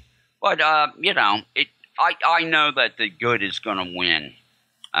mentation. But, I know that the good is going to win.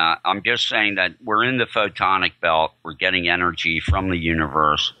 I'm just saying that we're in the photonic belt. We're getting energy from the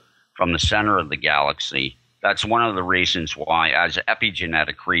universe, from the center of the galaxy. That's one of the reasons why, as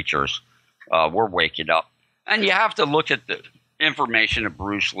epigenetic creatures, we're waking up. And you have to look at the information of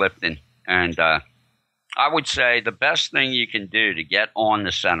Bruce Lipton. And I would say the best thing you can do to get on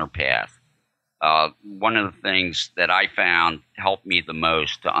the center path, one of the things that I found helped me the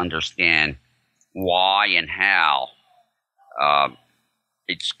most to understand why and how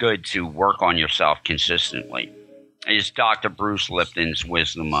it's good to work on yourself consistently is Dr. Bruce Lipton's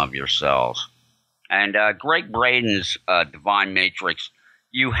Wisdom of Yourselves. And Greg Braden's Divine Matrix,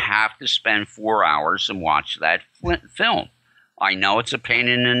 you have to spend 4 hours and watch that film. I know it's a pain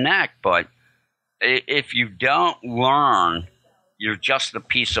in the neck, but if you don't learn, you're just a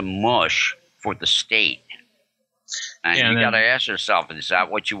piece of mush for the state. And you got to ask yourself, is that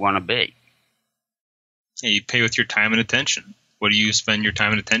what you want to be? Yeah, you pay with your time and attention. What do you spend your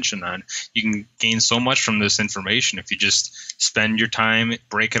time and attention on? You can gain so much from this information if you just spend your time,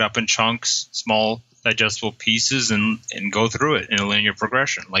 break it up in chunks, small digestible pieces, and go through it in a linear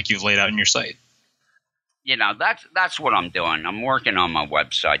progression like you've laid out in your site. That's what I'm doing. I'm working on my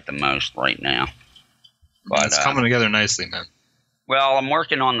website the most right now. But it's coming together nicely, man. Well, I'm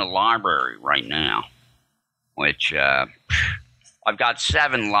working on the library right now, which I've got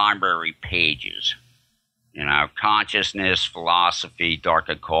 7 library pages. Consciousness, philosophy, dark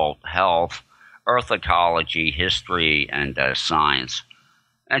occult, health, earth ecology, history, and science.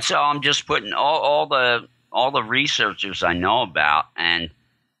 And so I'm just putting all the researchers I know about and,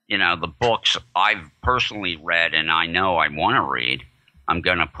 the books I've personally read and I know I want to read, I'm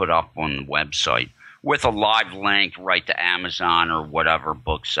going to put up on the website with a live link right to Amazon or whatever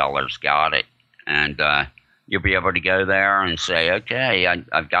booksellers got it. And you'll be able to go there and say, okay,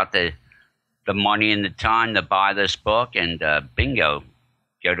 I've got the money and the time to buy this book, and bingo,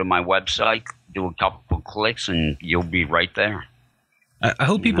 go to my website, do a couple clicks, and you'll be right there. I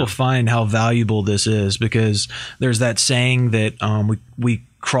hope people find how valuable this is, because there's that saying that we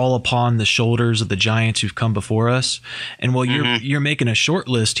crawl upon the shoulders of the giants who've come before us. And you're making a short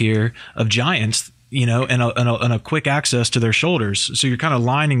list here of giants, and a quick access to their shoulders. So you're kind of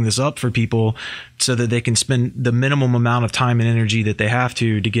lining this up for people so that they can spend the minimum amount of time and energy that they have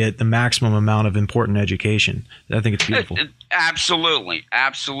to get the maximum amount of important education. I think it's beautiful. Absolutely.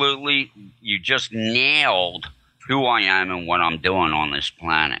 Absolutely. You just nailed who I am and what I'm doing on this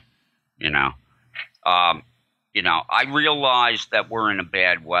planet. I realize that we're in a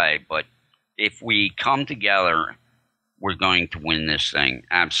bad way, but if we come together, we're going to win this thing.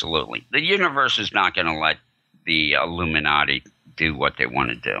 Absolutely. The universe is not going to let the Illuminati do what they want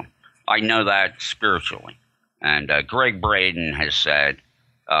to do. I know that spiritually. And Greg Braden has said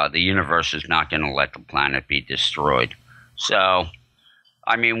the universe is not going to let the planet be destroyed. So,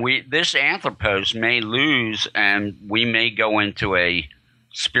 this Anthropos may lose, and we may go into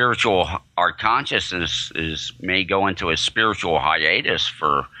our consciousness may go into a spiritual hiatus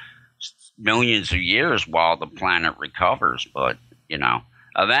for millions of years while the planet recovers. But,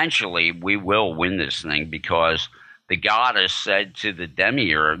 eventually we will win this thing, because the goddess said to the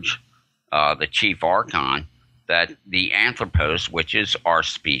demiurge, the chief archon, that the Anthropos, which is our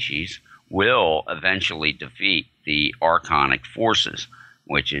species, will eventually defeat the archonic forces,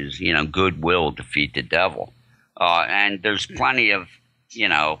 which is, good will defeat the devil. And there's plenty of,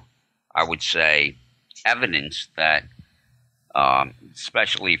 I would say, evidence that,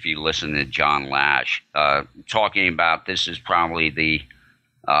 especially if you listen to John Lash, talking about this is probably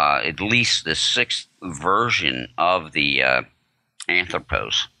at least the 6th version of the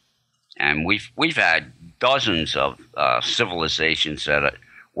Anthropos. And we've had dozens of civilizations that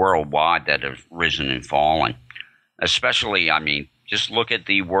worldwide that have risen and fallen. Especially, I mean, just look at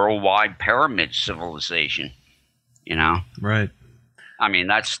the worldwide pyramid civilization, you know? Right. I mean,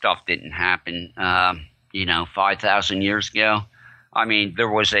 that stuff didn't happen, 5,000 years ago. I mean, there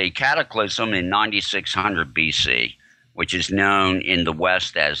was a cataclysm in 9600 BC, which is known in the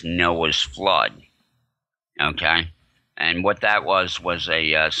West as Noah's Flood. Okay? And what that was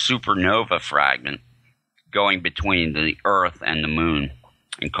a supernova fragment going between the Earth and the Moon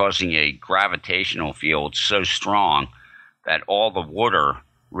and causing a gravitational field so strong that all the water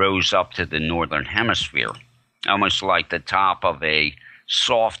rose up to the northern hemisphere, almost like the top of a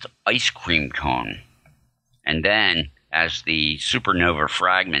soft ice cream cone. And then, as the supernova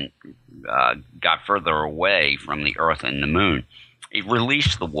fragment got further away from the Earth and the Moon, it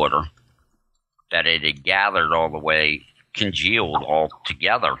released the water that it had gathered all the way, congealed all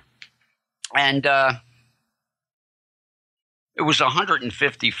together. And it was a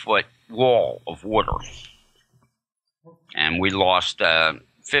 150-foot wall of water. And we lost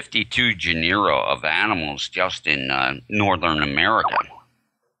 52 genera of animals just in Northern America.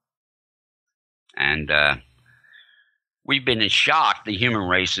 And we've been in shock. The human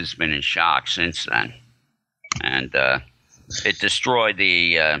race has been in shock since then. And it destroyed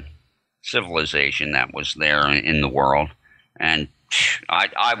the civilization that was there in the world. And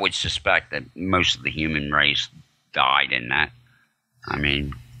I would suspect that most of the human race died in that. I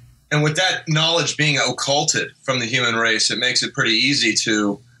mean... And with that knowledge being occulted from the human race, it makes it pretty easy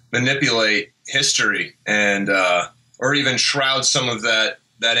to manipulate history and or even shroud some of that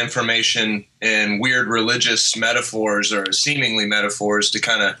information in weird religious metaphors or seemingly metaphors to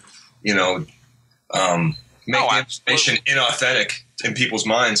kind of, make the information inauthentic in people's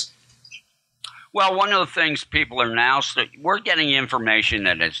minds. Well, one of the things people are now we're getting information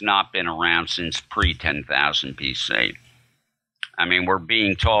that has not been around since pre-10,000 BC. I mean, we're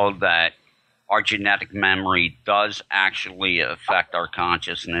being told that our genetic memory does actually affect our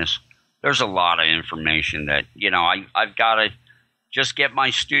consciousness. There's a lot of information that, I've got to just get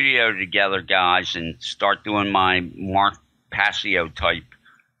my studio together, guys, and start doing my Mark Passio type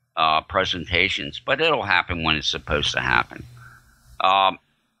presentations. But it'll happen when it's supposed to happen.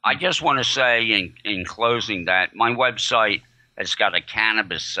 I just want to say in closing that my website has got a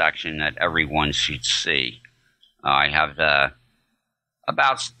cannabis section that everyone should see. I have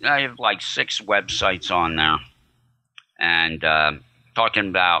like 6 websites on there, and talking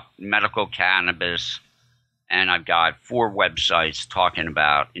about medical cannabis, and I've got 4 websites talking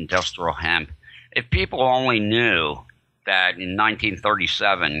about industrial hemp. If people only knew that in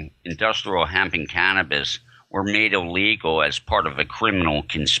 1937, industrial hemp and cannabis were made illegal as part of a criminal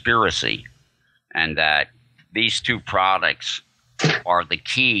conspiracy, and that these 2 products are the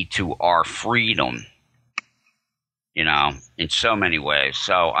key to our freedom, in so many ways.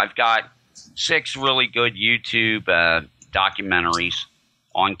 So I've got 6 really good YouTube documentaries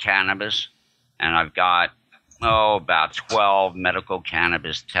on cannabis, and I've got, about 12 medical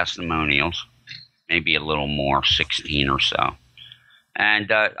cannabis testimonials, maybe a little more, 16 or so.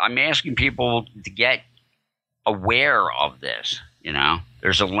 And I'm asking people to get aware of this,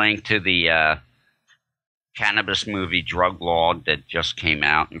 There's a link to the cannabis movie Drug Law that just came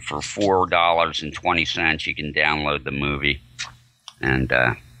out, and for $4.20 you can download the movie. And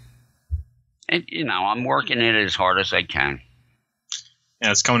I'm working it as hard as I can. Yeah,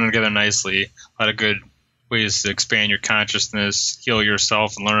 it's coming together nicely. A lot of good ways to expand your consciousness, heal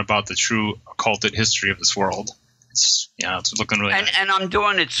yourself, and learn about the true occulted history of this world. It's looking really nice. And I'm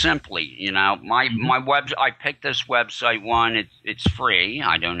doing it simply, my I picked this website one. It's free.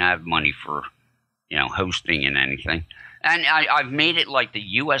 I don't have money for hosting and anything. And I've made it like the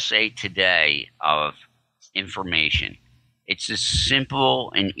USA Today of information. It's as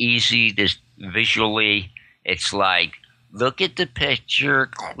simple and easy to visually. It's like, look at the picture,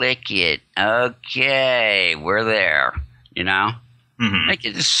 click it. Okay, we're there, Make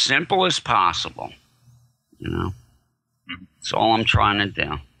it as simple as possible, That's all I'm trying to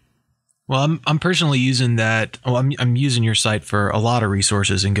do. Well, I'm personally using that. Well, I'm using your site for a lot of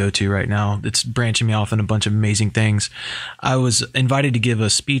resources and go-to right now. It's branching me off in a bunch of amazing things. I was invited to give a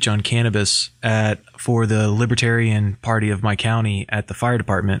speech on cannabis for the Libertarian Party of my county at the fire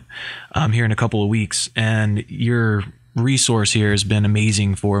department here in a couple of weeks. And your resource here has been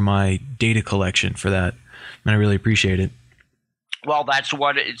amazing for my data collection for that. And I really appreciate it. Well, that's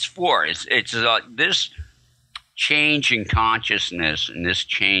what it's for. It's this change in consciousness and this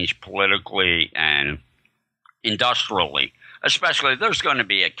change politically and industrially, especially. There's going to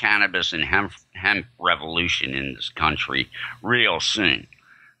be a cannabis and hemp hemp revolution in this country real soon,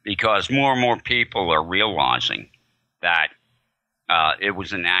 because more and more people are realizing that it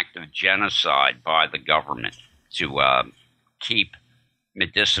was an act of genocide by the government to keep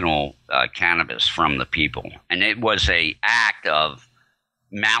medicinal cannabis from the people. And it was an act of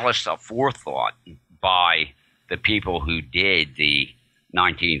malice aforethought by the people who did the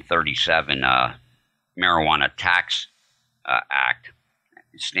 1937 Marijuana Tax Act,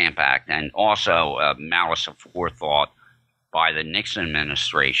 Stamp Act, and also malice aforethought by the Nixon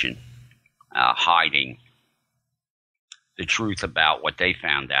administration hiding the truth about what they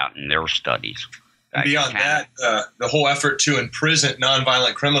found out in their studies. Beyond that, the whole effort to imprison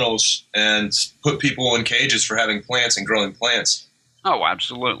nonviolent criminals and put people in cages for having plants and growing plants. Oh,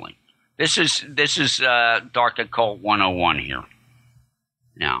 absolutely. This is Dark Occult 101 here.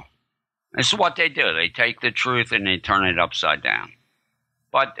 Now, this is what they do. They take the truth and they turn it upside down.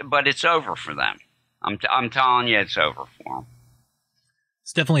 But it's over for them. I'm telling you, it's over for them.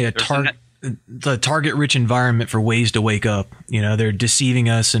 It's definitely the target-rich environment for ways to wake up. You know, they're deceiving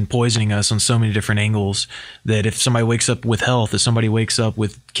us and poisoning us on so many different angles that if somebody wakes up with health, if somebody wakes up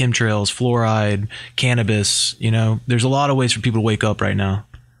with chemtrails, fluoride, cannabis, you know, there's a lot of ways for people to wake up right now.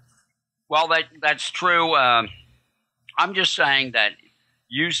 Well, that's true. I'm just saying that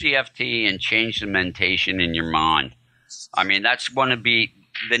use EFT and change the mentation in your mind. I mean, that's going to be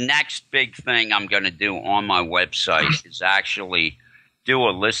the next big thing I'm going to do on my website is actually do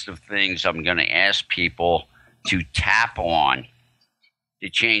a list of things I'm going to ask people to tap on to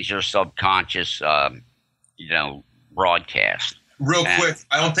change their subconscious, broadcast. Real quick,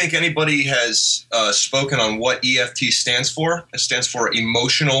 I don't think anybody has spoken on what EFT stands for. It stands for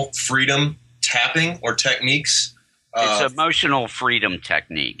Emotional Freedom Tapping or Techniques. It's Emotional Freedom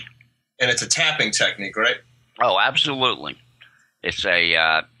Technique. And it's a tapping technique, right? Oh, absolutely. It's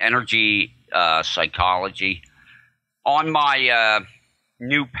a energy psychology. On my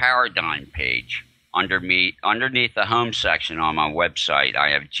new paradigm page, underneath the home section on my website, I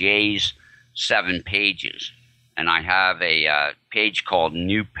have Jay's 7 pages. And I have a page called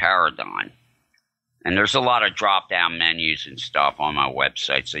New Paradigm. And there's a lot of drop-down menus and stuff on my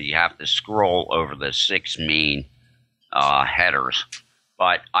website, so you have to scroll over the 6 main headers.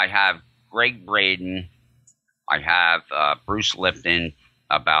 But I have Greg Braden. I have Bruce Lipton,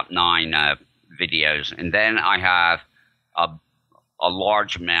 about 9 videos. And then I have a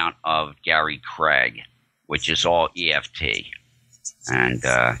large amount of Gary Craig, which is all EFT. And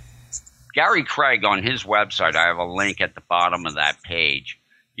Gary Craig, on his website, I have a link at the bottom of that page.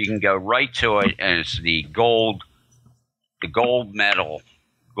 You can go right to it, and it's the gold medal,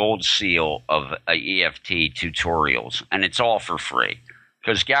 gold seal of EFT tutorials, and it's all for free.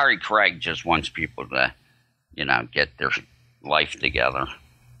 Because Gary Craig just wants people to, get their life together.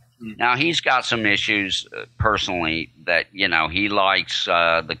 Now, he's got some issues personally that, he likes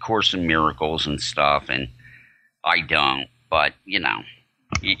the Course in Miracles and stuff, and I don't. But, Yeah,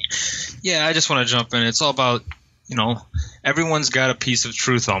 I just want to jump in. It's all about, everyone's got a piece of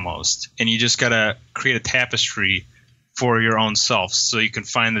truth almost, and you just got to create a tapestry for your own self so you can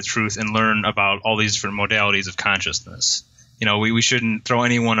find the truth and learn about all these different modalities of consciousness. We shouldn't throw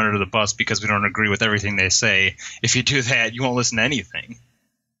anyone under the bus because we don't agree with everything they say. If you do that, you won't listen to anything.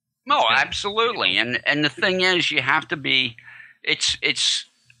 No, absolutely. And the thing is, you have to be it's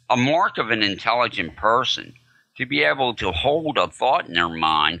a mark of an intelligent person to be able to hold a thought in their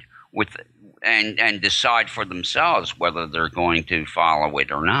mind and decide for themselves whether they're going to follow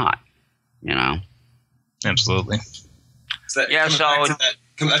it or not. Absolutely.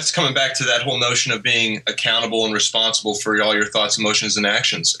 That's coming back to that whole notion of being accountable and responsible for all your thoughts, emotions, and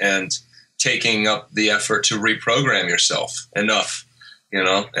actions, and taking up the effort to reprogram yourself enough.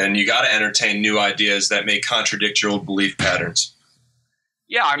 And you got to entertain new ideas that may contradict your old belief patterns.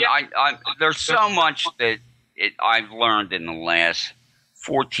 Yeah, I there's so much that I've learned in the last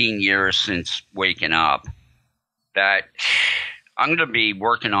 14 years since waking up that I'm going to be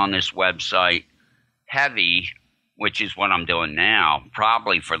working on this website heavy, which is what I'm doing now,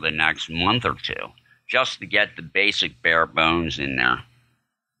 probably for the next month or two, just to get the basic bare bones in there.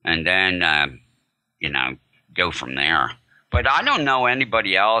 And then, go from there. But I don't know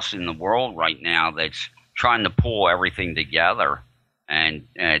anybody else in the world right now that's trying to pull everything together and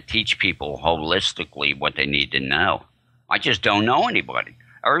teach people holistically what they need to know. I just don't know anybody.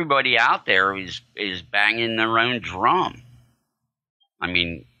 Everybody out there is banging their own drum. I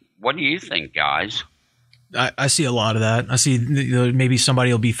mean, what do you think, guys? I see a lot of that. I see maybe somebody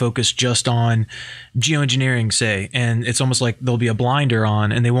will be focused just on geoengineering, say, and it's almost like there'll be a blinder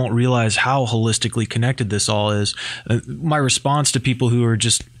on and they won't realize how holistically connected this all is. My response to people who are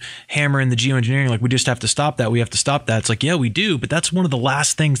just hammering the geoengineering, like, we just have to stop that, we have to stop that. It's like, yeah, we do, but that's one of the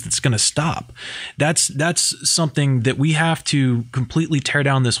last things that's going to stop. That's something that we have to completely tear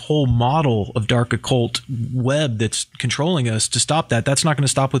down, this whole model of dark occult web that's controlling us, to stop that. That's not going to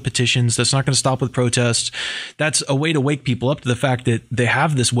stop with petitions. That's not going to stop with protests. That's a way to wake people up to the fact that they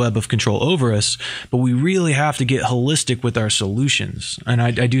have this web of control over us, but we really have to get holistic with our solutions. And I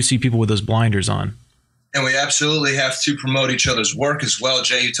do see people with those blinders on. And we absolutely have to promote each other's work as well.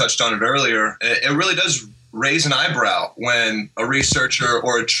 Jay, you touched on it earlier. It really does raise an eyebrow when a researcher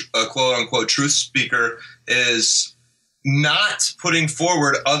or a quote-unquote truth speaker is not putting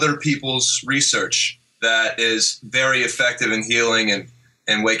forward other people's research that is very effective in healing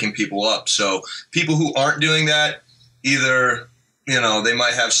and waking people up. So people who aren't doing that, either, they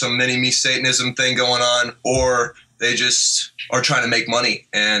might have some mini-me Satanism thing going on, or they just are trying to make money,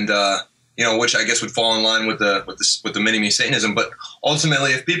 and which I guess would fall in line with the mini-me Satanism. But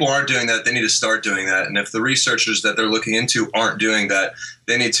ultimately, if people aren't doing that, they need to start doing that. And if the researchers that they're looking into aren't doing that,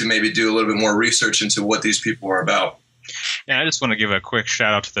 they need to maybe do a little bit more research into what these people are about. Yeah, I just want to give a quick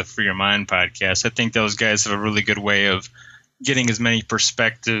shout out to the Free Your Mind podcast. I think those guys have a really good way of getting as many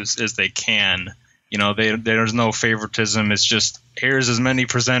perspectives as they can. There's no favoritism. It's just, here's as many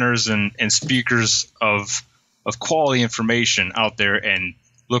presenters and speakers of quality information out there, and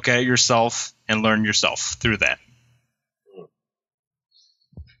look at it yourself and learn yourself through that.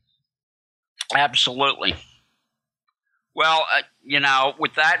 Absolutely. Well,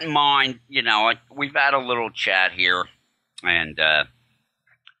 with that in mind, we've had a little chat here, and,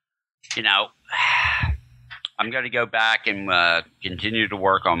 I'm going to go back and continue to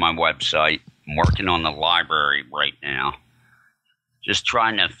work on my website. I'm working on the library right now. Just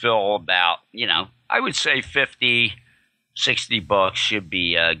trying to fill about, I would say 50, 60 books should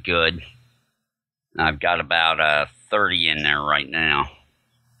be good. I've got about 30 in there right now.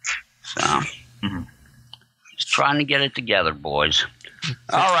 So, just trying to get it together, boys.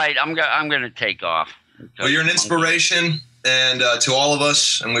 All right, I'm going to take off. Well, you're an inspiration, and to all of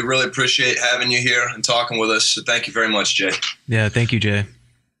us, and we really appreciate having you here and talking with us. So thank you very much, Jay. Yeah, thank you, Jay.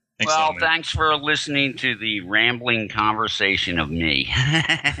 Well, thanks for listening to the rambling conversation of me.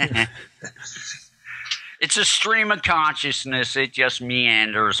 It's a stream of consciousness. It just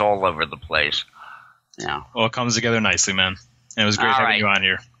meanders all over the place. Yeah. Well, it comes together nicely, man. It was great having you on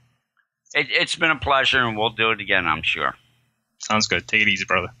here. It's been a pleasure, and we'll do it again, I'm sure. Sounds good. Take it easy,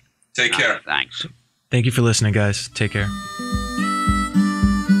 brother. Take care. Thanks. Thank you for listening, guys. Take care.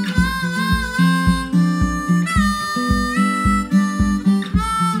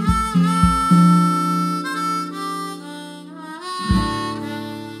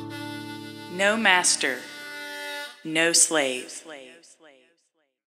 No master, no slave.